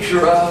a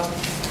picture of?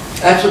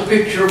 That's a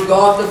picture of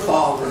God the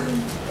Father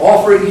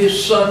offering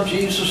His Son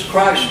Jesus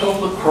Christ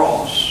on the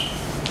cross.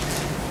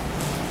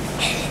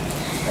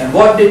 And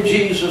what did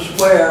Jesus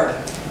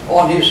wear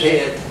on His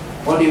head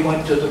when He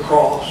went to the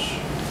cross?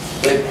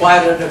 They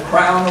planted a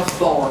crown of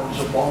thorns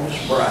upon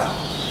His brow.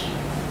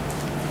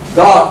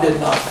 God did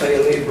not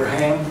fail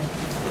Abraham,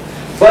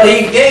 but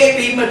He gave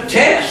him a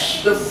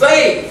test of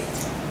faith.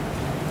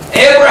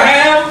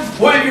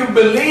 Abraham, will you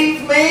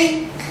believe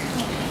me?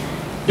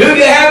 Do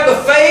you have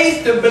the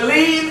faith to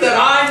believe that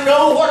I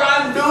know what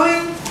I'm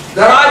doing?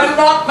 That I do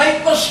not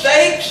make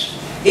mistakes?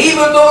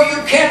 Even though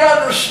you can't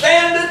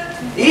understand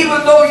it?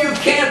 Even though you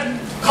can't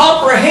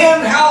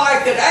comprehend how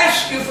I could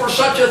ask you for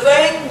such a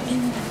thing?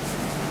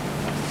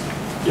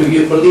 Do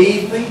you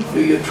believe me?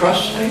 Do you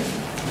trust me?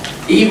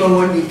 Even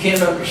when you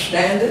can't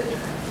understand it?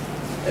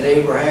 And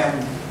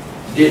Abraham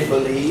did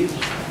believe,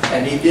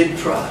 and he did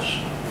trust.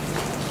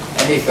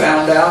 And he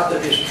found out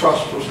that his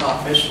trust was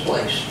not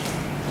misplaced.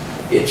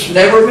 It's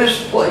never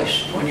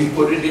misplaced when you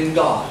put it in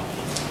God.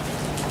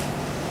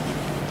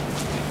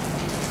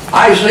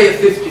 Isaiah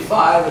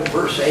 55 and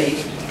verse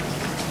 8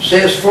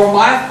 says, "For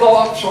my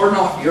thoughts are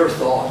not your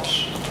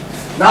thoughts,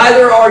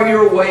 neither are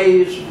your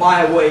ways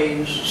my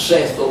ways,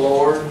 saith the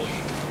Lord.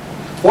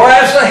 For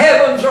as the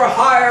heavens are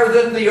higher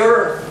than the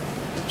earth,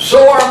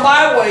 so are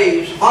my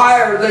ways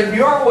higher than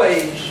your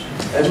ways,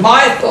 and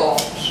my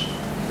thoughts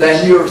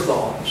than your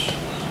thoughts."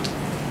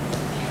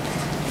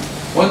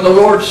 When the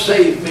Lord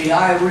saved me,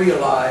 I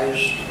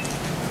realized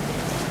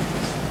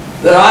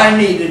that I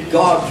needed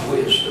God's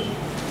wisdom.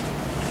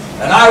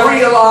 And I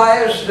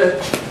realized that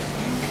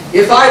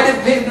if I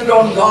depended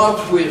on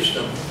God's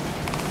wisdom,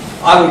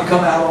 I would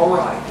come out all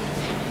right.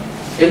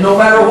 And no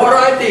matter what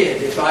I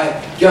did, if I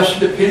just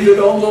depended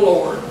on the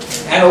Lord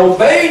and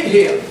obeyed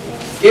Him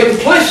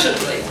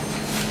implicitly.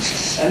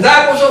 And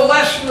that was a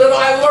lesson that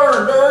I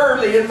learned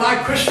early in my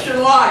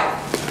Christian life.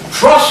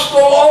 Trust the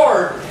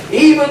Lord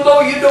even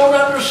though you don't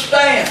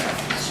understand.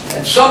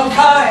 And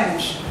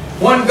sometimes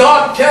when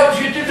God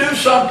tells you to do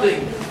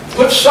something,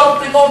 put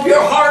something on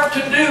your heart to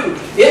do,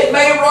 it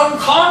may run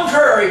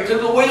contrary to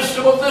the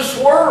wisdom of this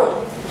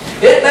world.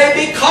 It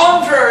may be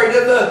contrary to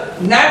the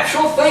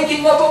natural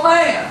thinking of a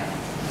man.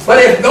 But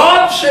if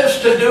God says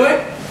to do it,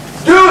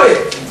 do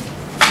it.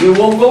 You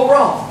won't go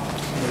wrong.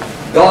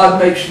 God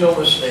makes no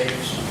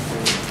mistakes.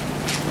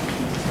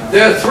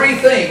 There are three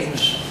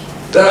things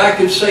that I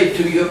could say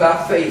to you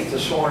about faith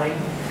this morning.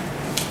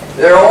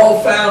 They're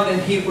all found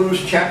in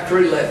Hebrews chapter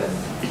 11.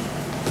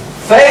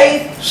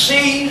 Faith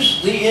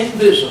sees the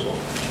invisible.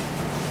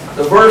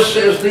 The verse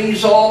says,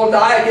 "These all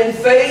died in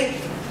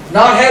faith,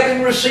 not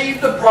having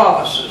received the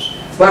promises,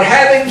 but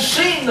having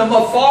seen them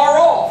afar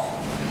off,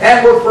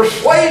 and were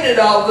persuaded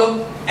of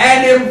them,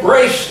 and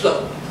embraced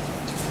them."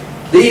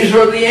 These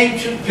are the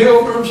ancient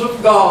pilgrims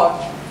of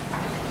God.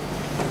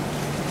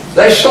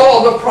 They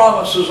saw the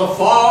promises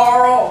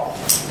afar off,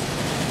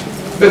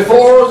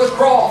 before the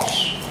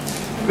cross,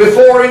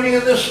 before any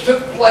of this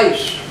took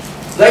place.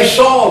 They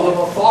saw them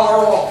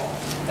afar off,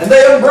 and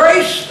they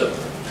embraced them.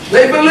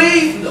 They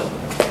believed them.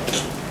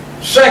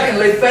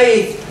 Secondly,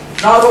 faith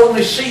not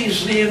only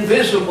sees the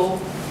invisible,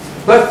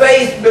 but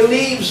faith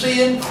believes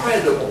the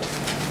incredible.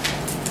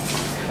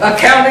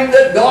 Accounting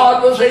that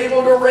God was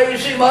able to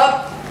raise him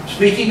up,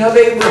 speaking of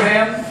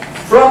Abraham,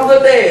 from the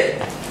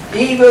dead,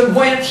 even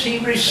whence he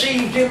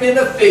received him in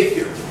a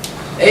figure.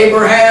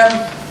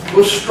 Abraham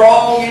was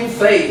strong in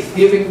faith,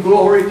 giving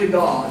glory to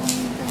God.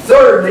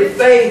 Thirdly,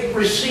 faith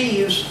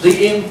receives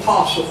the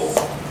impossible.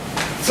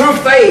 Through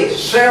faith,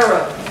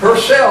 Sarah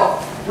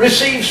herself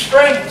received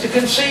strength to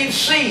conceive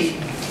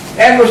seed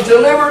and was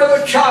delivered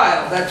of a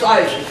child, that's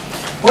Isaac,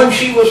 when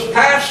she was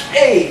past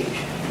age,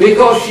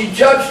 because she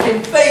judged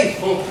him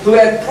faithful who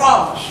had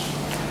promised.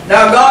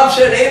 Now God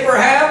said,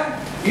 "Abraham,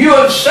 you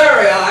and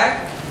Sarai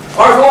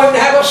are going to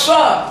have a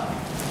son,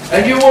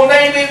 and you will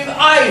name him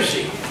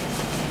Isaac,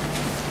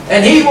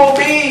 and he will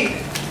be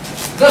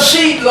the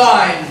seed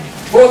line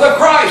for the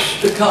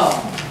Christ to come."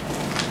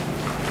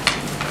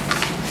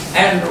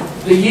 And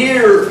the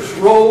years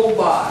rolled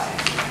by,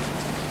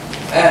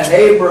 and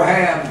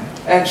Abraham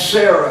and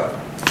Sarah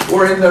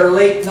were in their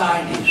late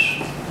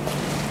 90s.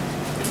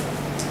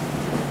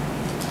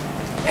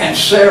 And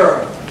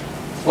Sarah,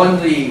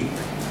 when the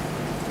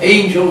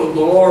angel of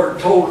the Lord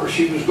told her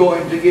she was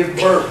going to give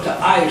birth to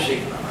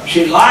Isaac,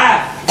 she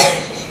laughed,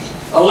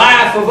 a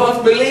laugh of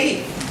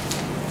unbelief.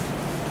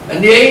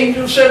 And the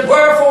angel said,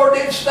 "Wherefore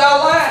didst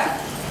thou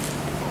laugh?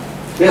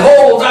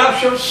 Behold, thou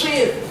shalt see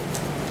it."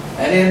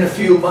 And in a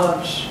few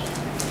months,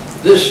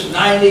 this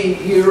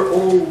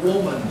 90-year-old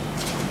woman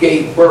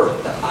gave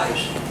birth to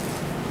Isaac.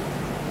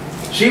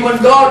 See, when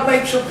God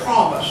makes a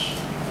promise,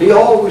 He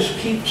always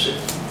keeps it.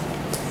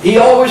 He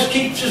always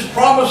keeps His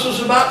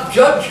promises about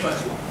judgment,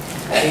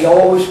 and He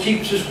always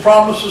keeps His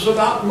promises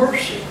about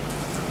mercy.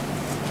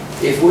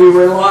 If we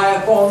rely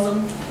upon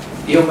them,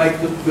 He'll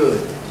make them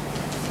good.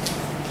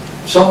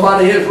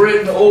 Somebody has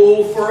written,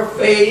 "Oh, for a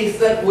faith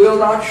that will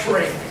not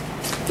shrink,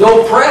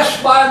 though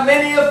pressed by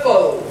many a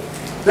foe,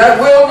 that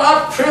will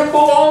not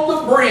tremble on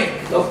the brink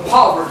of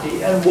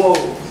poverty and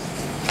woe,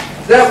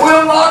 that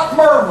will not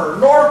murmur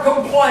nor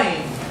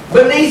complain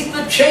beneath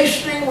the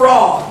chastening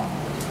rod,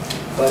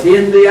 but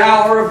in the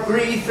hour of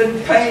grief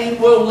and pain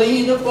will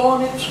lean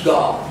upon its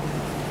God.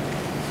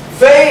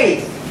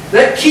 Faith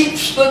that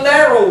keeps the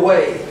narrow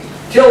way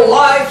till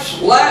life's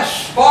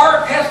last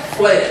spark hath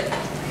fled,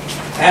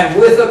 and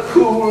with a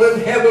cool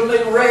and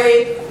heavenly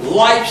ray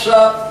lights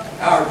up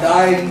our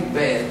dying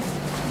bed.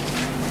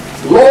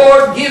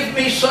 Lord, give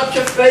me such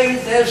a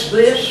faith as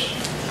this,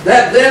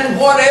 that then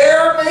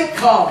whate'er may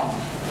come,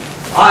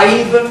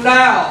 I even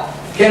now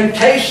can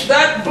taste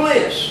that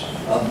bliss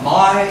of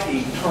my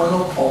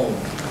eternal home.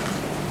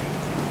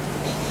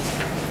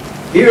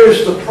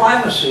 Here's the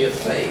primacy of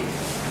faith.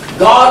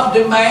 God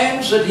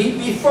demands that He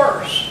be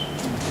first.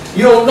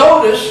 You'll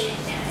notice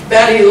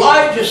that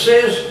Elijah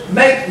says,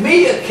 make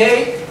me a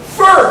cake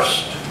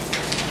first.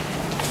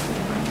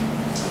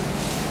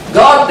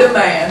 God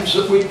demands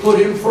that we put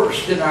Him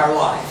first in our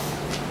life.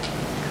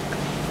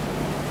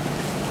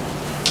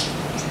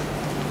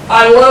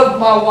 I love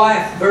my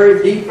wife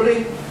very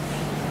deeply.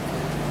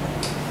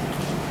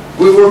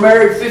 We were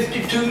married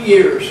 52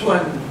 years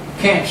when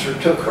cancer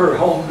took her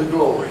home to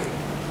glory.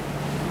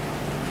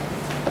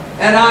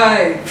 And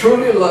I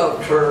truly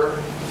loved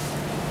her.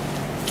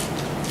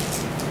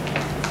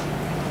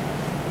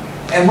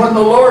 And when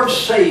the Lord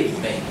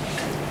saved me,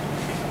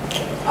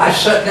 I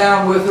sat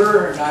down with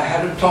her and I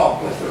had a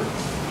talk with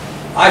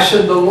her. I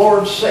said, the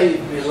Lord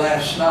saved me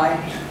last night.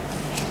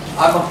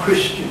 I'm a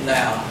Christian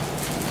now.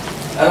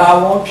 And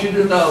I want you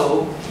to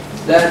know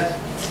that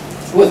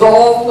with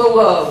all the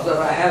love that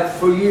I have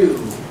for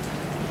you,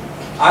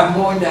 I'm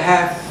going to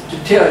have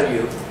to tell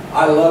you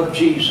I love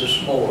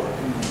Jesus more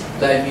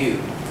than you.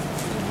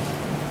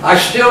 I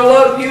still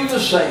love you the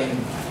same,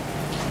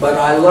 but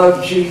I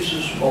love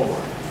Jesus more.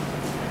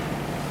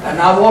 And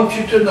I want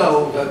you to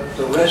know that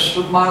the rest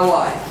of my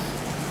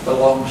life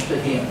belongs to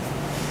Him.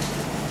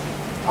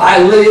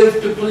 I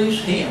live to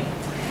please Him.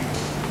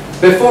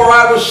 Before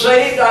I was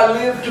saved, I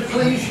lived to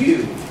please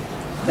you.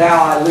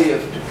 Now I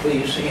live to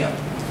please Him.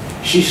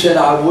 She said,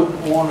 I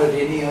wouldn't want it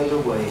any other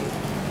way.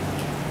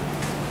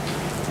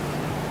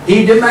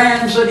 He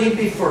demands that He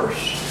be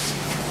first.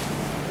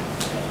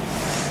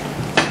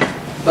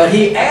 But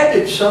He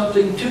added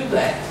something to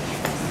that.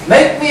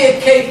 Make me a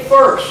cake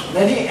first. And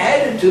then He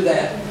added to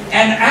that.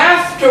 And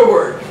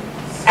afterward,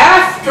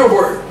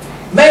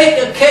 make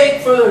a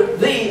cake for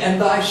thee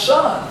and thy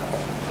son.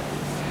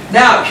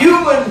 Now,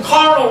 human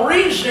carnal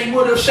reasoning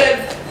would have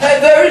said, hey,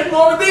 there isn't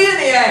going to be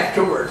any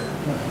afterward.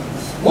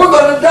 We're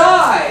going to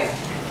die.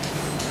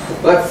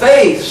 But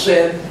faith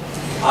said,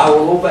 I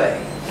will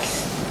obey.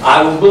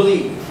 I will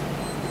believe.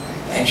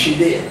 And she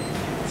did.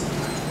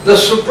 The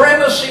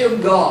supremacy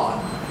of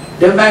God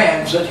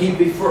demands that He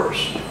be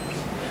first.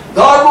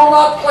 God will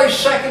not play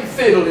second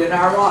fiddle in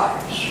our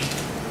lives.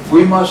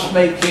 We must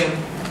make Him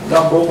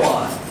number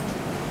one.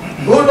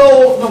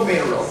 Uno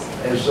numero,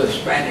 as the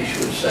Spanish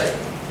would say.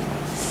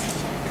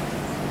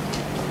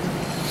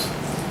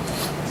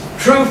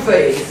 True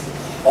faith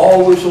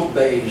always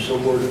obeys the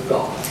Word of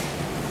God.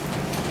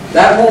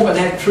 That woman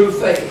had true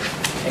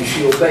faith, and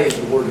she obeyed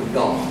the Word of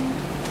God.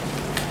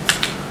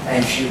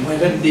 And she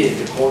went and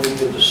did according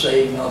to the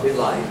saying of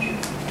Elijah.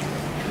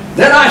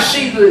 Then I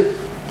see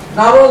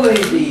not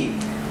only the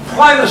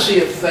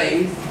primacy of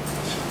faith,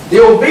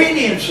 the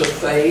obedience of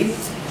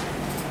faith,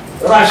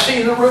 but I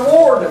see the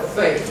reward of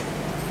faith.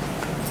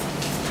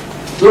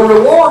 The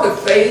reward of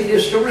faith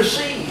is to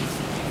receive.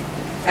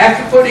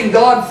 After putting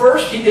God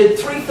first, He did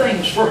three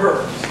things for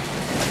her.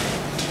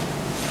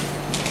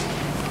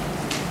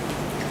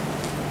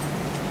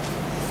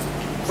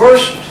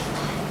 First,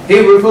 He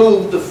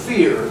removed the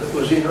fear that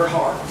was in her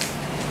heart.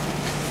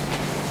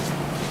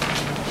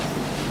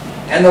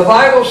 And the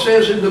Bible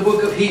says in the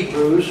book of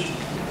Hebrews,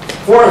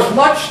 for as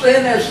much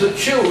then as the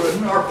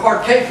children are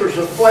partakers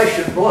of flesh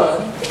and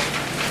blood,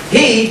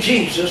 He,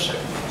 Jesus,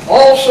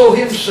 also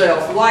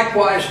Himself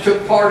likewise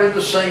took part in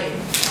the same,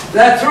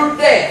 that through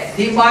death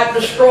He might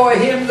destroy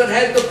him that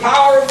had the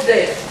power of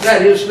death,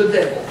 that is, the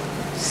devil,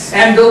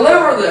 and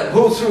deliver them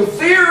who through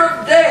fear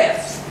of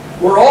death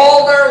were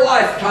all their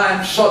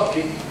lifetime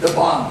subject to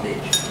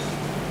bondage.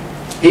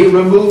 He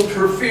removed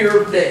her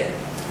fear of death.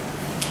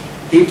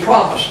 He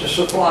promised to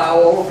supply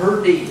all of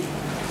her need.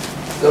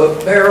 The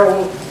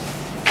barrel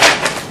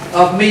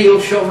of meal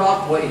shall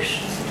not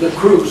waste. The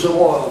cruse of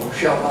oil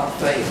shall not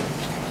fail.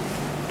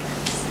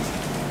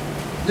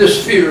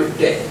 This fear of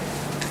death.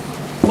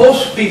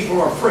 Most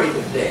people are afraid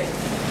of death.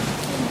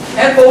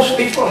 And most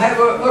people have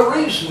a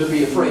reason to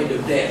be afraid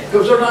of death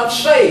because they're not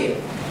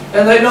saved.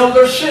 And they know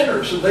they're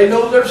sinners. And they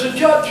know there's a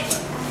judgment.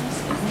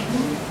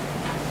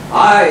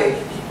 I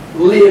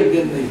lived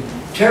in the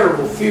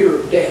terrible fear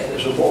of death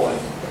as a boy.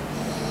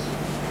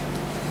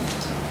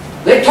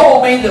 They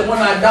told me that when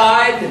I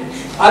died,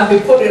 I'd be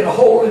put in a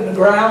hole in the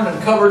ground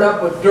and covered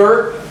up with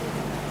dirt.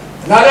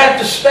 And I'd have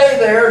to stay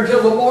there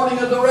until the morning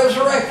of the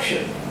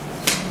resurrection.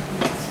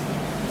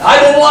 I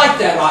didn't like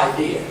that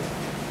idea.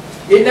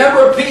 It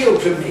never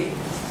appealed to me.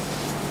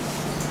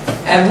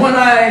 And when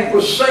I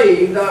was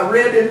saved, I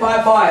read in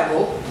my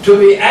Bible, to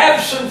be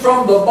absent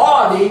from the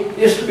body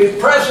is to be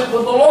present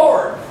with the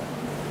Lord.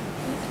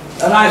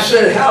 And I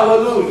said,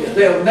 hallelujah.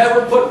 They'll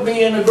never put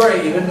me in a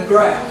grave in the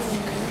ground.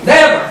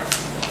 Never.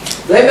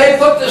 They may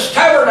put this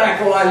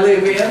tabernacle I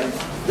live in,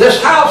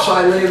 this house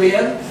I live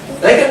in,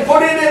 they can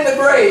put it in the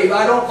grave.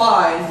 I don't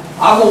mind.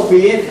 I won't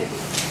be in it.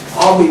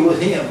 I'll be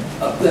with Him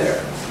up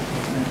there.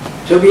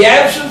 To be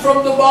absent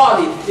from the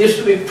body is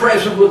to be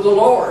present with the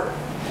Lord.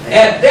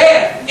 At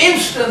death,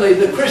 instantly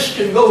the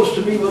Christian goes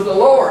to be with the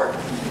Lord.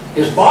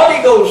 His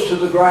body goes to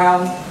the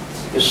ground.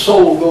 His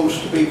soul goes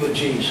to be with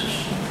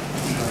Jesus.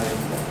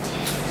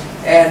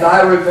 And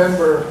I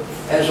remember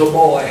as a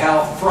boy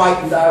how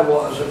frightened I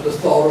was at the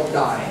thought of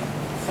dying.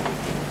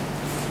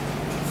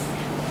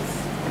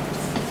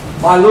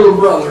 My little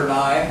brother and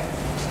I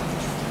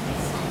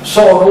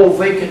saw an old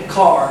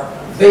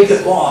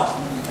vacant lot,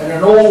 and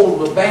an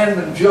old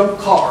abandoned junk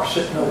car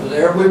sitting over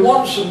there. We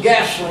wanted some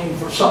gasoline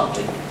for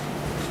something.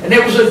 And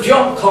there was a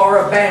junk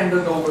car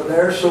abandoned over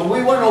there, so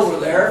we went over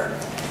there,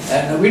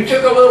 and we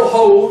took a little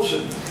hose,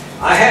 and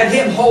I had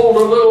him hold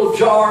a little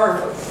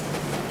jar,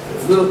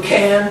 a little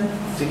can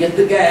to get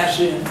the gas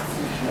in.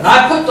 And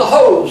I put the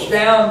hose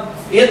down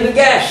in the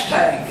gas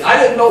tank.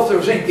 I didn't know if there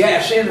was any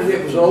gas in it.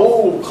 It was an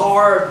old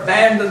car,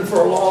 abandoned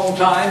for a long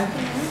time.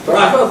 But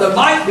I thought there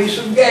might be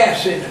some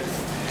gas in it.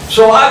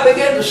 So I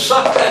began to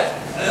suck that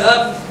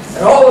up,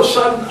 and all of a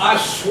sudden I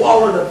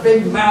swallowed a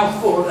big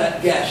mouthful of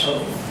that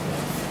gasoline.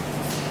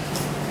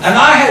 And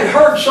I had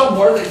heard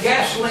somewhere that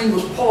gasoline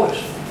was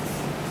poison.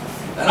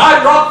 And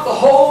I dropped the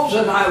hose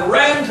and I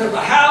ran to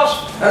the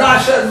house and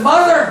I said,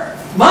 "Mother,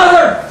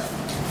 Mother,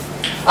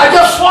 I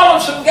just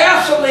swallowed some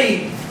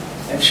gasoline."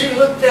 And she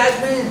looked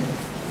at me.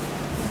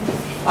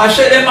 I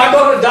said, "Am I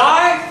going to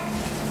die?"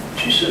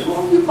 She said,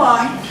 "Well, you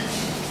might."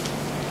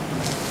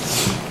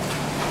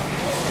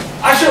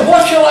 I said,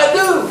 "What shall I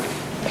do?"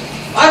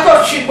 I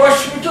thought she'd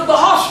rush me to the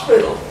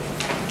hospital.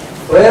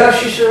 Well,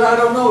 she said, "I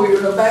don't know, you're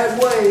in a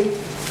bad way."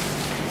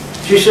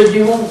 She said,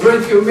 "You won't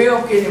drink your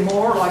milk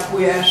anymore like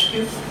we asked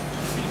you.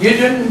 You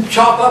didn't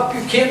chop up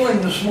your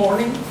kindling this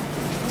morning."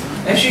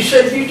 And she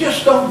said, "You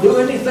just don't do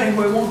anything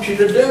we want you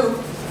to do."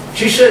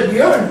 She said,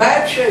 "You're in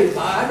bad shape.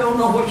 I don't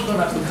know what's going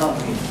to become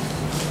of you."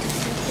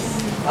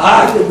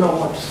 I didn't know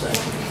what to think.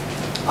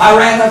 I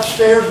ran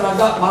upstairs and I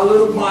got my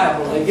little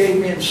Bible they gave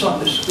me in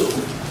Sunday school.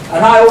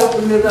 And I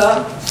opened it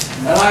up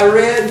and I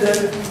read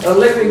that a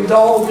living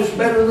dog is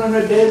better than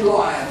a dead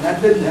lion.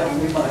 That didn't help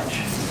me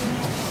much.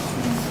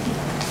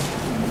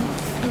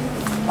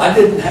 I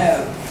didn't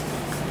have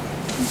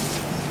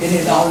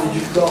any knowledge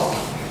of God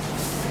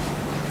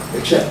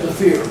except the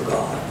fear of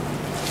God.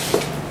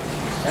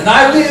 And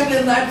I lived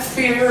in that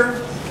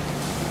fear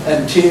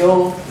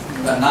until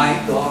the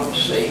night God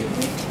saved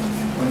me.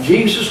 When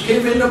Jesus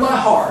came into my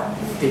heart,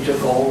 He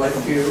took all that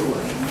fear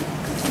away.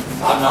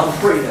 I'm not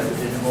afraid of it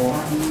anymore.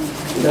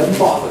 It doesn't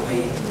bother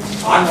me.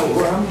 I know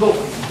where I'm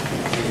going.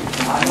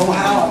 I know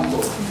how I'm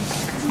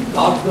going.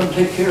 God's going to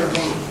take care of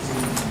me.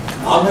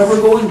 I'll never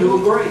go into a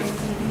grave.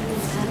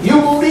 You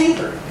won't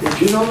either.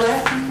 Did you know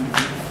that?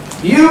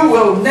 You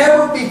will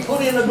never be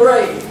put in a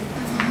grave.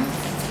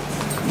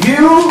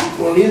 You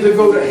will either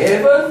go to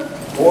heaven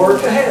or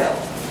to hell,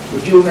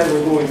 but you'll never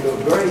go into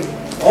a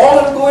grave. All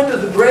that go into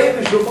the grave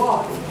is your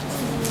body.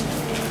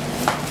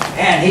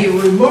 And He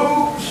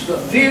removes the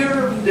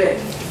fear of death.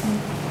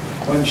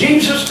 When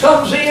Jesus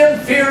comes in,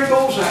 fear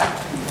goes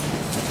out.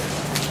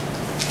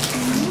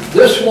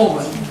 This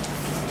woman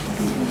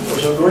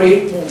was a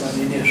great woman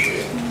in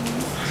Israel.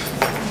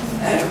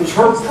 And it was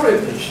her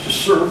privilege to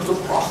serve the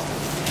prophet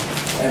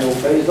and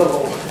obey the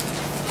Lord.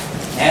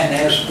 And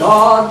as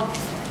God,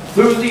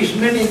 through these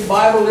many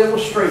Bible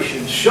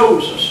illustrations,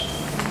 shows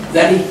us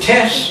that He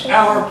tests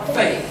our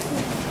faith.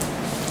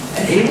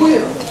 And He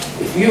will.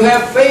 If you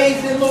have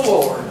faith in the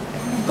Lord,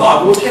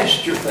 God will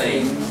test your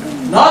faith.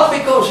 Not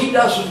because He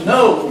doesn't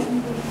know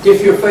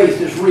if your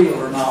faith is real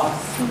or not,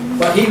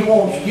 but He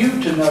wants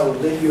you to know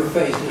that your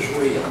faith is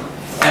real.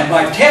 And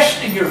by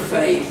testing your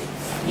faith,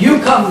 you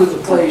come to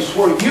the place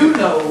where you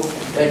know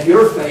that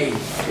your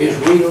faith is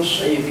real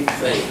saving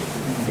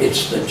faith.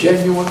 It's the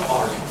genuine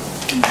article.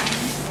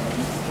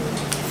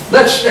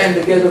 Let's stand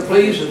together,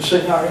 please, and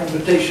sing our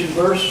invitation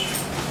verse.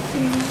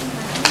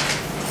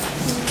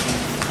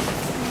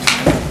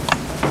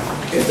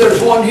 If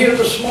there's one here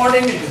this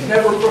morning who's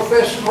never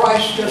professed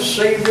Christ as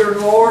Savior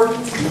and Lord,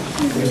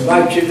 we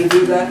invite you to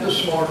do that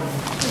this morning.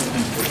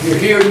 If you're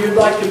here and you'd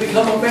like to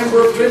become a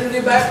member of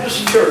Trinity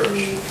Baptist Church,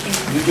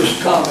 you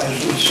just come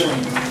as we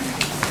sing.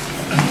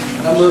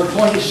 Number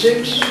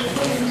 26.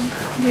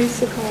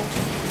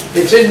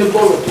 It's in the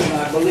bulletin,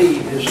 I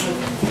believe, isn't it?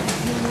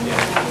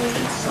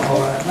 All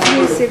right.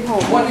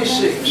 Number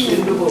 26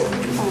 in the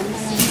bulletin.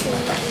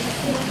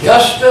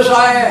 Just as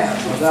I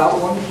am,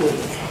 without one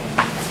plea.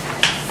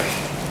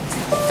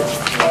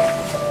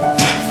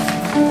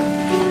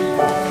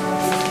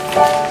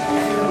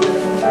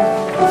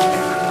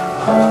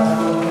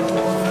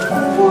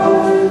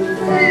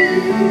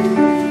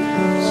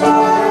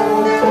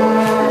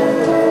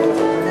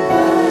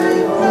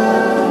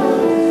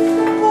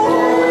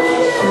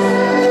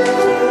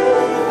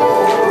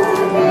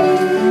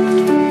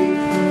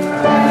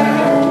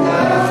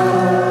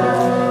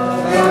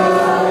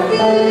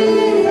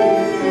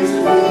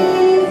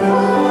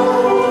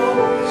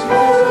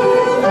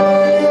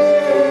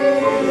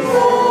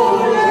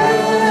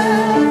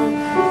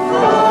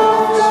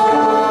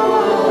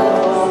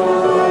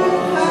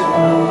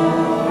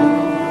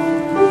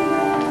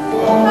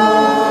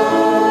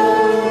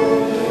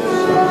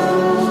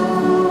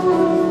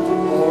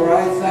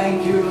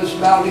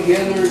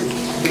 together,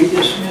 be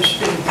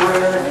dismissed in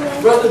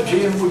prayer. Brother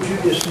Jim, would you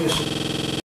dismiss us?